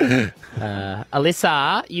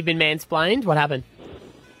 Alyssa, you've been mansplained. What happened?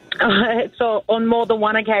 So on more than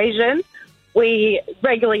one occasion, we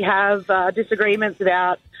regularly have disagreements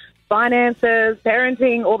about finances,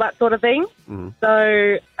 parenting, all that sort of thing. Mm.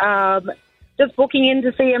 So just booking in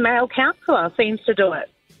to see a male counsellor seems to do it.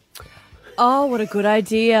 Oh, what a good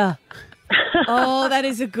idea. Oh, that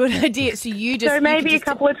is a good idea. So you just... So maybe a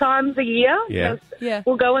couple of times a year, Yeah.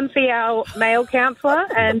 we'll go and see our male counsellor,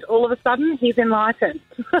 and all of a sudden he's enlightened.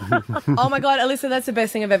 Oh, my God, Alyssa, that's the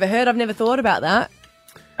best thing I've ever heard. I've never thought about that.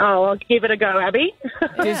 Oh, I'll give it a go, Abby.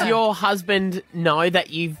 Does your husband know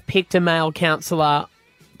that you've picked a male counsellor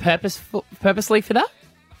purposely for that?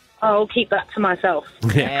 I'll keep that to myself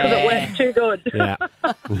because it works too good. Yeah.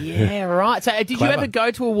 Yeah, right. So did you ever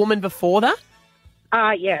go to a woman before that?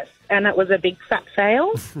 Yes, and it was a big fat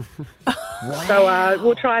fail. So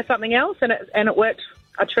we'll try something else, and it worked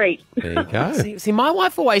a treat. There you go. See, my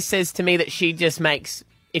wife always says to me that she just makes,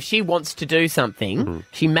 if she wants to do something,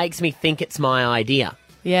 she makes me think it's my idea.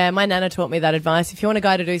 Yeah, my nana taught me that advice. If you want a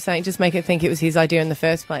guy to do something, just make it think it was his idea in the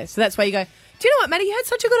first place. So that's why you go, do you know what, Maddie, you had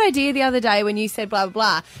such a good idea the other day when you said blah, blah,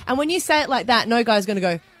 blah. And when you say it like that, no guy's going to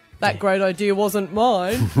go, that great idea wasn't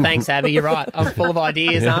mine. Thanks, Abby. You're right. I'm full of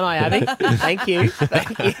ideas, aren't I, Abby? Thank you.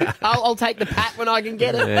 Thank you. I'll take the pat when I can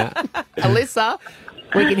get it. Yeah. Alyssa,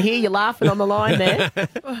 we can hear you laughing on the line there.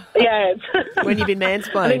 Yeah. When you've been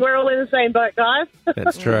mansplaining. I think we're all in the same boat, guys.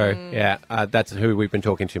 That's true. Yeah, that's who we've been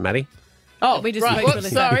talking to, Maddie. Oh, we just right. went to Whoops,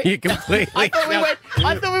 Alyssa. sorry. You completely. I thought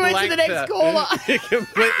we went to the next caller. You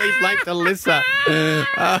completely blanked Alyssa.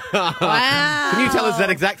 Wow. Can you tell us that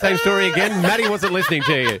exact same story again? Maddie wasn't listening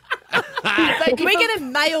to you. Can we get a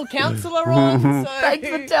male counsellor on? So... Thanks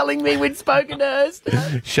for telling me we'd spoken to her.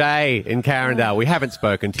 Steph. Shay in Carindale, we haven't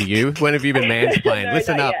spoken to you. When have you been mansplained? No,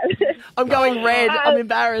 Listen not up. yet. I'm going red. I'm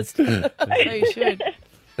embarrassed. So you should.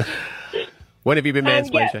 When have you been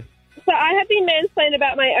mansplained, yeah. Shay? So I have been mansplained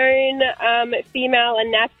about my own female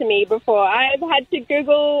anatomy before. I've had to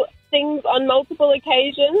Google things on multiple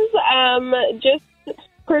occasions, just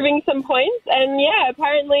proving some points. And, yeah,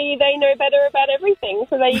 apparently they know better about everything.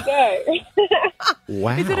 So there you go.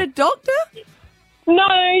 Wow. Is it a doctor?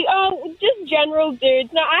 No, just general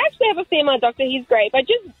dudes. No, I actually have a female doctor. He's great. But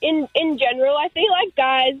just in general, I feel like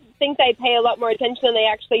guys think they pay a lot more attention than they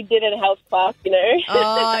actually did in a health class, you know?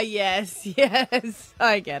 Oh, yes.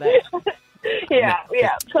 I get it.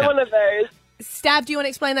 Yeah. So one of those. Stab, do you want to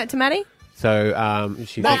explain that to Maddie? So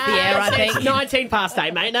she's Off the air, I think.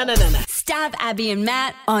 8:19. Mate. No. Stab Abby and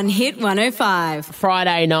Matt on Hit 105.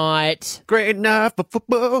 Friday night. great enough for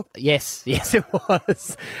football. Yes, it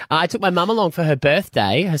was. I took my mum along for her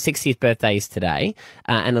birthday. Her 60th birthday is today.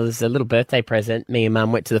 And it was a little birthday present. Me and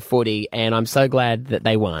Mum went to the footy, and I'm so glad that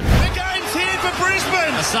they won. The game's here for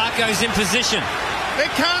Brisbane. Asako's in position. It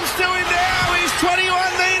comes to him now. He's 21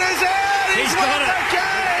 metres out. He's got it. The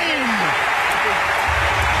game.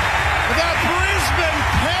 The Brisbane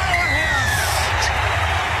powerhouse.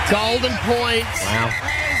 Golden points. Wow.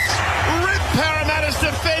 Rip Parramatta's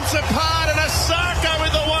defence apart, and Asako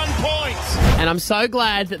with the 1 point. And I'm so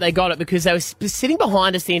glad that they got it because they were sitting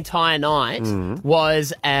behind us the entire night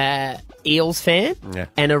was a Eels fan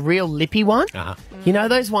and a real lippy one. Uh-huh. You know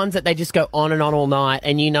those ones that they just go on and on all night,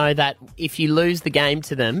 and you know that if you lose the game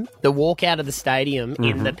to them, the walk out of the stadium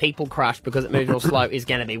in the people crush because it moves real slow is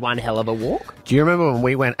going to be one hell of a walk. Do you remember when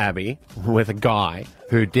we went, Abby, with a guy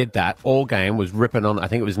who did that all game, was ripping on, I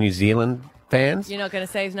think it was New Zealand fans? You're not going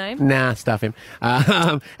to say his name? Nah, stuff him.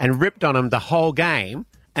 And ripped on him the whole game,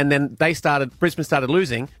 and then Brisbane started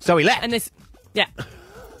losing, so he left. And this, yeah.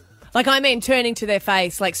 Like, I mean, turning to their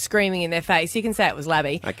face, like screaming in their face. You can say it was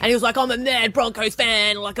Labby. Okay. And he was like, I'm a mad Broncos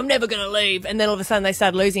fan. Like, I'm never going to leave. And then all of a sudden they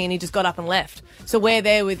started losing and he just got up and left. So we're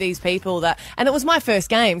there with these people that... And it was my first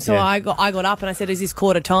game. So Yeah. I got up and I said, is this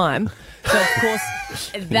quarter time? So, of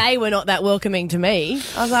course, they were not that welcoming to me.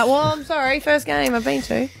 I was like, well, I'm sorry. First game I've been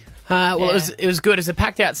to. It was good. It's a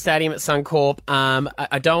packed-out stadium at Suncorp.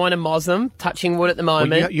 I don't want to moz them. Touching wood at the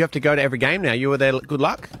moment. Well, you have to go to every game now. You were there. Good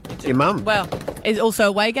luck. Your mum. Well, is also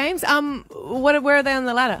away games. Where are they on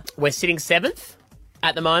the ladder? We're sitting 7th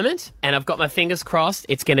at the moment, and I've got my fingers crossed.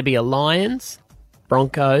 It's going to be a Lions,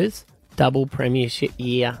 Broncos, double premiership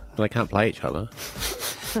year. They can't play each other.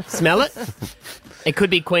 Smell it? It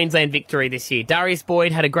could be Queensland victory this year. Darius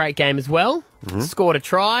Boyd had a great game as well. Scored a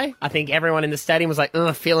try. I think everyone in the stadium was like,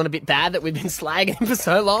 feeling a bit bad that we've been slagging him for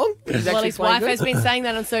so long. Well, his wife has been saying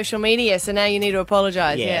that on social media, so now you need to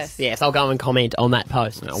apologise. Yes. I'll go and comment on that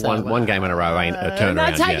post. No, one game in a row ain't a turnaround.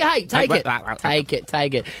 No, take it.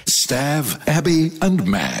 Take it. Stav, Abby, and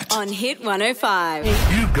Matt. On Hit 105.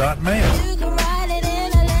 You got mail.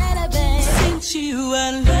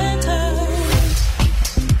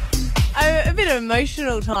 A bit of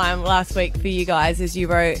emotional time last week for you guys as you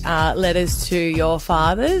wrote letters to your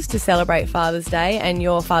fathers to celebrate Father's Day, and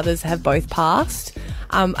your fathers have both passed.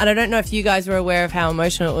 And I don't know if you guys were aware of how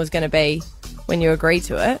emotional it was going to be when you agreed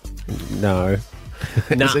to it. No.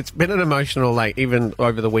 It's been an emotional, even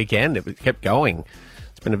over the weekend, it kept going.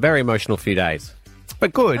 It's been a very emotional few days.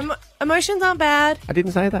 But good. Emotions aren't bad. I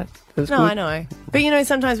didn't say that. No, good. I know. But,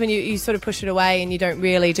 sometimes when you sort of push it away and you don't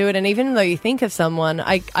really do it, and even though you think of someone,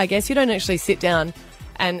 I guess you don't actually sit down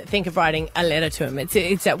and think of writing a letter to him. It's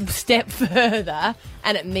a step further,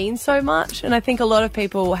 and it means so much. And I think a lot of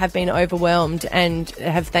people have been overwhelmed and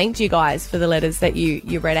have thanked you guys for the letters that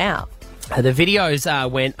you read out. The videos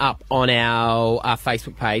went up on our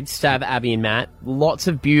Facebook page, Stav, Abby and Matt. Lots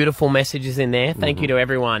of beautiful messages in there. Thank you to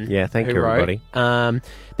everyone. Yeah, thank you, wrote. everybody.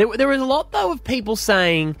 There was a lot, though, of people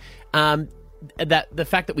saying that the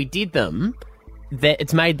fact that we did them, that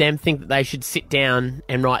it's made them think that they should sit down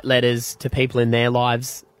and write letters to people in their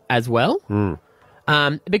lives as well.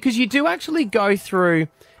 Because you do actually go through...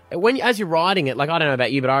 as you're writing it, like, I don't know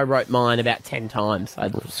about you, but I wrote mine about 10 times.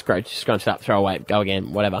 I'd scrunch it up, throw away, go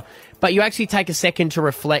again, whatever. But you actually take a second to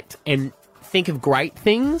reflect and think of great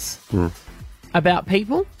things about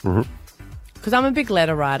people. Because I'm a big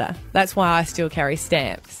letter writer. That's why I still carry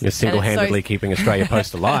stamps. You're single-handedly keeping Australia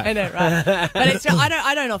Post alive. I know, right? But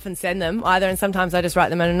I don't often send them either, and sometimes I just write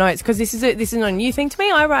them in notes because this is not a new thing to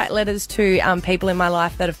me. I write letters to people in my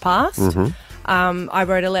life that have passed. I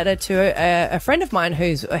wrote a letter to a friend of mine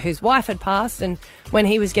whose wife had passed, and when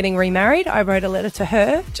he was getting remarried, I wrote a letter to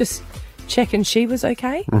her, just checking she was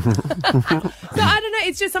okay. So I don't know,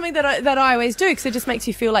 it's just something that I always do because it just makes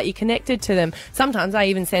you feel like you're connected to them. Sometimes I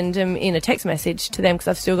even send them in a text message to them because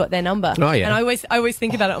I've still got their number. Oh, yeah. And I always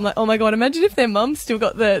think about it. I'm like, oh my God, imagine if their mum's still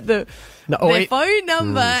got their phone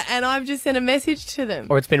number and I've just sent a message to them.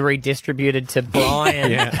 Or it's been redistributed to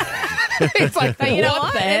Brian. It's like, you know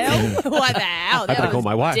what? The hell? What the hell? I call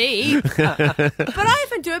my wife. Deep. But I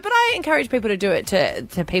often do it. But I encourage people to do it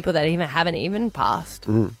to people that haven't even passed.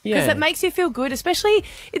 Because it makes you feel good, especially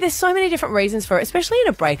there's so many different reasons for it, especially in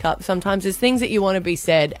a breakup. Sometimes there's things that you want to be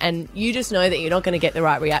said and you just know that you're not going to get the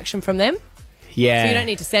right reaction from them. Yeah. So you don't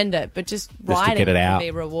need to send it, but just writing it out can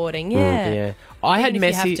be rewarding. Yeah. I had you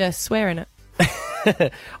have to swear in it.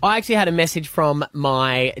 I actually had a message from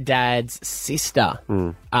my dad's sister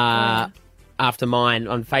after mine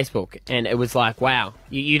on Facebook, and it was like, wow,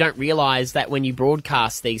 you don't realise that when you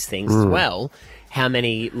broadcast these things as well, how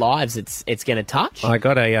many lives it's going to touch. I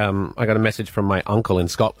got a message from my uncle in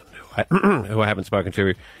Scotland who I haven't spoken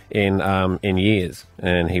to in years,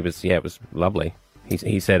 and he was it was lovely.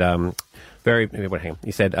 He said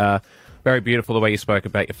very beautiful the way you spoke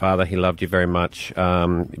about your father. He loved you very much.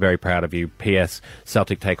 Very proud of you. P.S.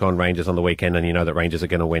 Celtic take on Rangers on the weekend, and you know that Rangers are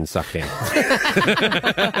going to win. Suck down.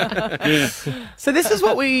 So this is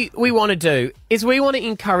what we want to do, is we want to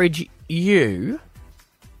encourage you,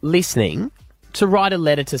 listening, to write a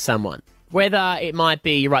letter to someone. Whether it might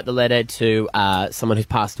be you write the letter to someone who's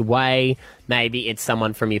passed away, maybe it's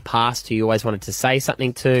someone from your past who you always wanted to say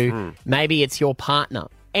something to, maybe it's your partner,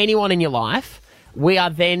 anyone in your life. We are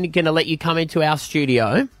then going to let you come into our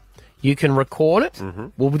studio. You can record it.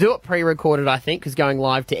 We'll do it pre-recorded, I think, because going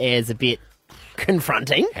live to air is a bit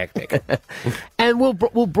confronting. Hectic. And we'll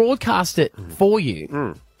broadcast it for you.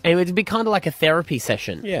 And it'd be kind of like a therapy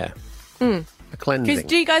session. Yeah. A cleansing.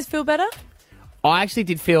 Do you guys feel better? I actually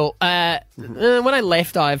did feel... when I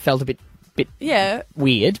left, I felt a bit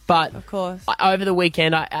weird, but of course, over the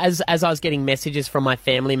weekend, as I was getting messages from my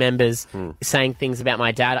family members saying things about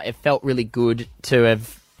my dad, it felt really good to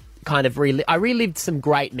have kind of relived some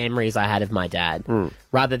great memories I had of my dad,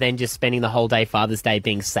 rather than just spending the whole day, Father's Day,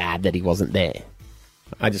 being sad that he wasn't there.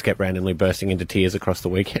 I just kept randomly bursting into tears across the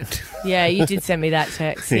weekend. Yeah, you did send me that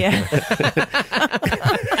text, yeah.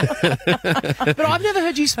 But I've never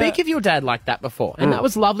heard you speak of your dad like that before, and that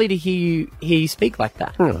was lovely to hear you speak like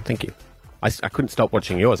that. Oh, thank you. I couldn't stop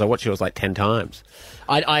watching yours. I watched yours like 10 times.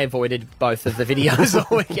 I avoided both of the videos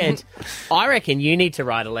all weekend. I reckon you need to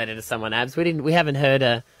write a letter to someone, Abs. We haven't heard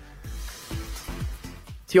a...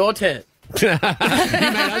 It's your turn. You made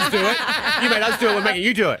us do it. We're making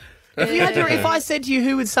you do it. If I said to you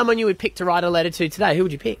who was someone you would pick to write a letter to today, who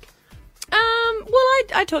would you pick? Well,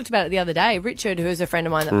 I talked about it the other day. Richard, who is a friend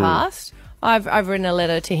of mine that passed, I've written a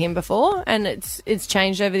letter to him before, and it's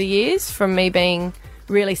changed over the years from me being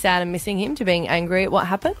really sad and missing him to being angry at what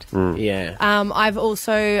happened. Yeah. I've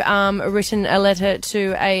also written a letter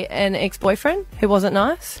to an ex-boyfriend who wasn't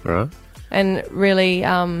nice. Right. And really,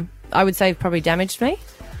 I would say probably damaged me.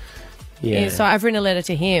 Yeah. So I've written a letter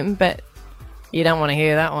to him, but you don't want to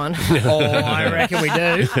hear that one. I reckon we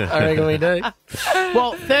do.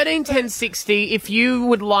 Well, 13 10 60, if you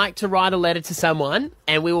would like to write a letter to someone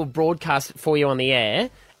and we will broadcast it for you on the air,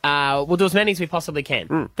 we'll do as many as we possibly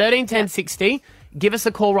can. 13 10 60. Give us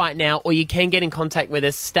a call right now, or you can get in contact with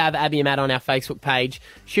us, Stav, Abby and Matt on our Facebook page.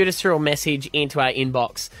 Shoot us through a message into our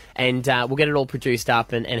inbox, and we'll get it all produced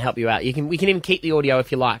up and help you out. We can even keep the audio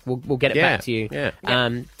if you like. We'll get it back to you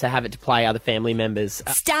to have it to play other family members.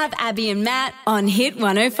 Stav, Abby and Matt on Hit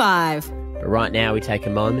 105. But right now, we take a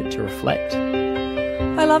moment to reflect.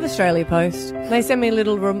 I love Australia Post. They send me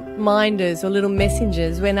little reminders or little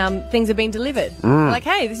messengers when things are being delivered. Like,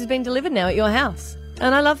 hey, this has been delivered now at your house.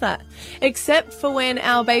 And I love that. Except for when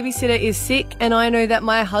our babysitter is sick and I know that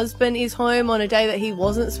my husband is home on a day that he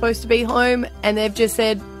wasn't supposed to be home and they've just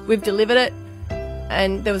said, we've delivered it.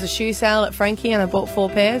 And there was a shoe sale at Frankie and I bought 4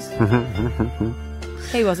 pairs.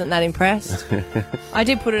 He wasn't that impressed. I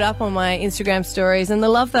did put it up on my Instagram stories and the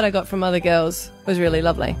love that I got from other girls was really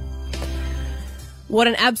lovely. What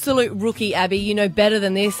an absolute rookie, Abby. You know better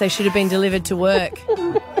than this. They should have been delivered to work.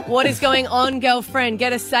 What is going on, girlfriend?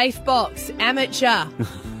 Get a safe box. Amateur.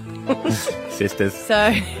 Sisters.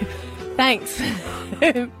 So, thanks.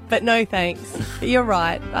 But no thanks. You're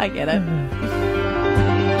right. I get it.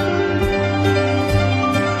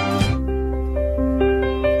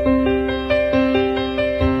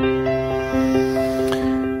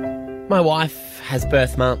 My wife has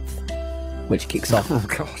birth month, which kicks off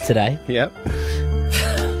today. Yep.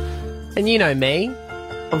 And you know me,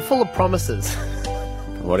 I'm full of promises.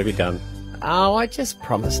 What have you done? Oh, I just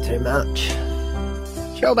promise too much.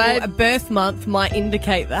 Sure, babe. Well, a birth month might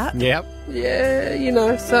indicate that. Yep. Yeah, you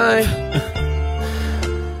know, so...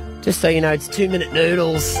 Just so you know, it's 2-minute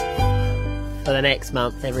noodles for the next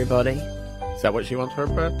month, everybody. Is that what she wants for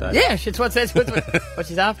her birthday? Yeah, it's what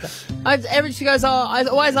she's after. She goes, I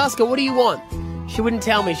always ask her, what do you want? She wouldn't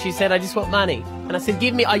tell me. She said, I just want money. And I said,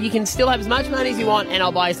 give me, you can still have as much money as you want and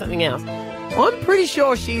I'll buy you something else. I'm pretty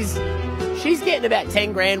sure she's getting about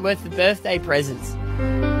 10 grand worth of birthday presents.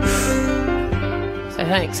 So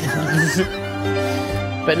thanks.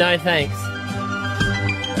 But no thanks.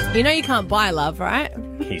 You know you can't buy love, right?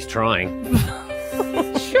 He's trying.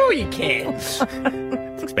 Sure you can.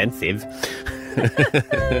 It's expensive.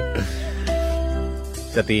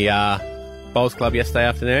 Was at the Bowls Club yesterday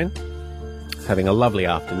afternoon. Having a lovely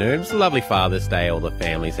afternoon. It was a lovely Father's Day. All the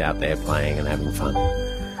families out there playing and having fun.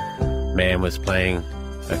 Man was playing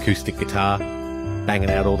acoustic guitar,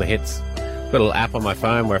 banging out all the hits. Got a little app on my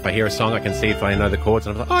phone where if I hear a song, I can see if I know the chords.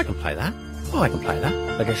 And I'm like, I can play that. I can play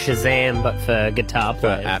that. Like a Shazam, but for guitar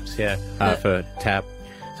players. For apps, yeah. For tab.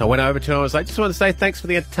 So I went over to him. I was like, just wanted to say thanks for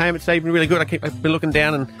the entertainment today. You've been really good. I've been looking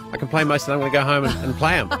down and I can play most of them. I'm going to go home and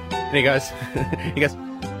play them. And he goes,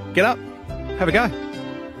 get up, have a go,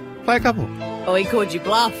 play a couple. Oh, he called you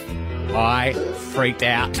bluff. I freaked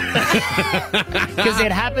out. Because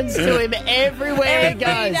it happens to him everywhere he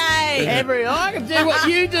goes. Every day. I can do what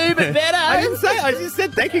you do, but better. I didn't say. I just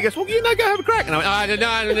said thank you. He goes, well, go have a crack. And I went,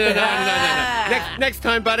 no. Next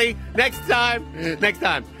time, buddy. Next time.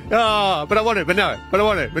 Oh, but I want it, but no.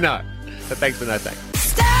 So thanks, but no thanks.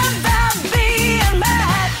 Stand by, be a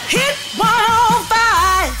man. Hit 105.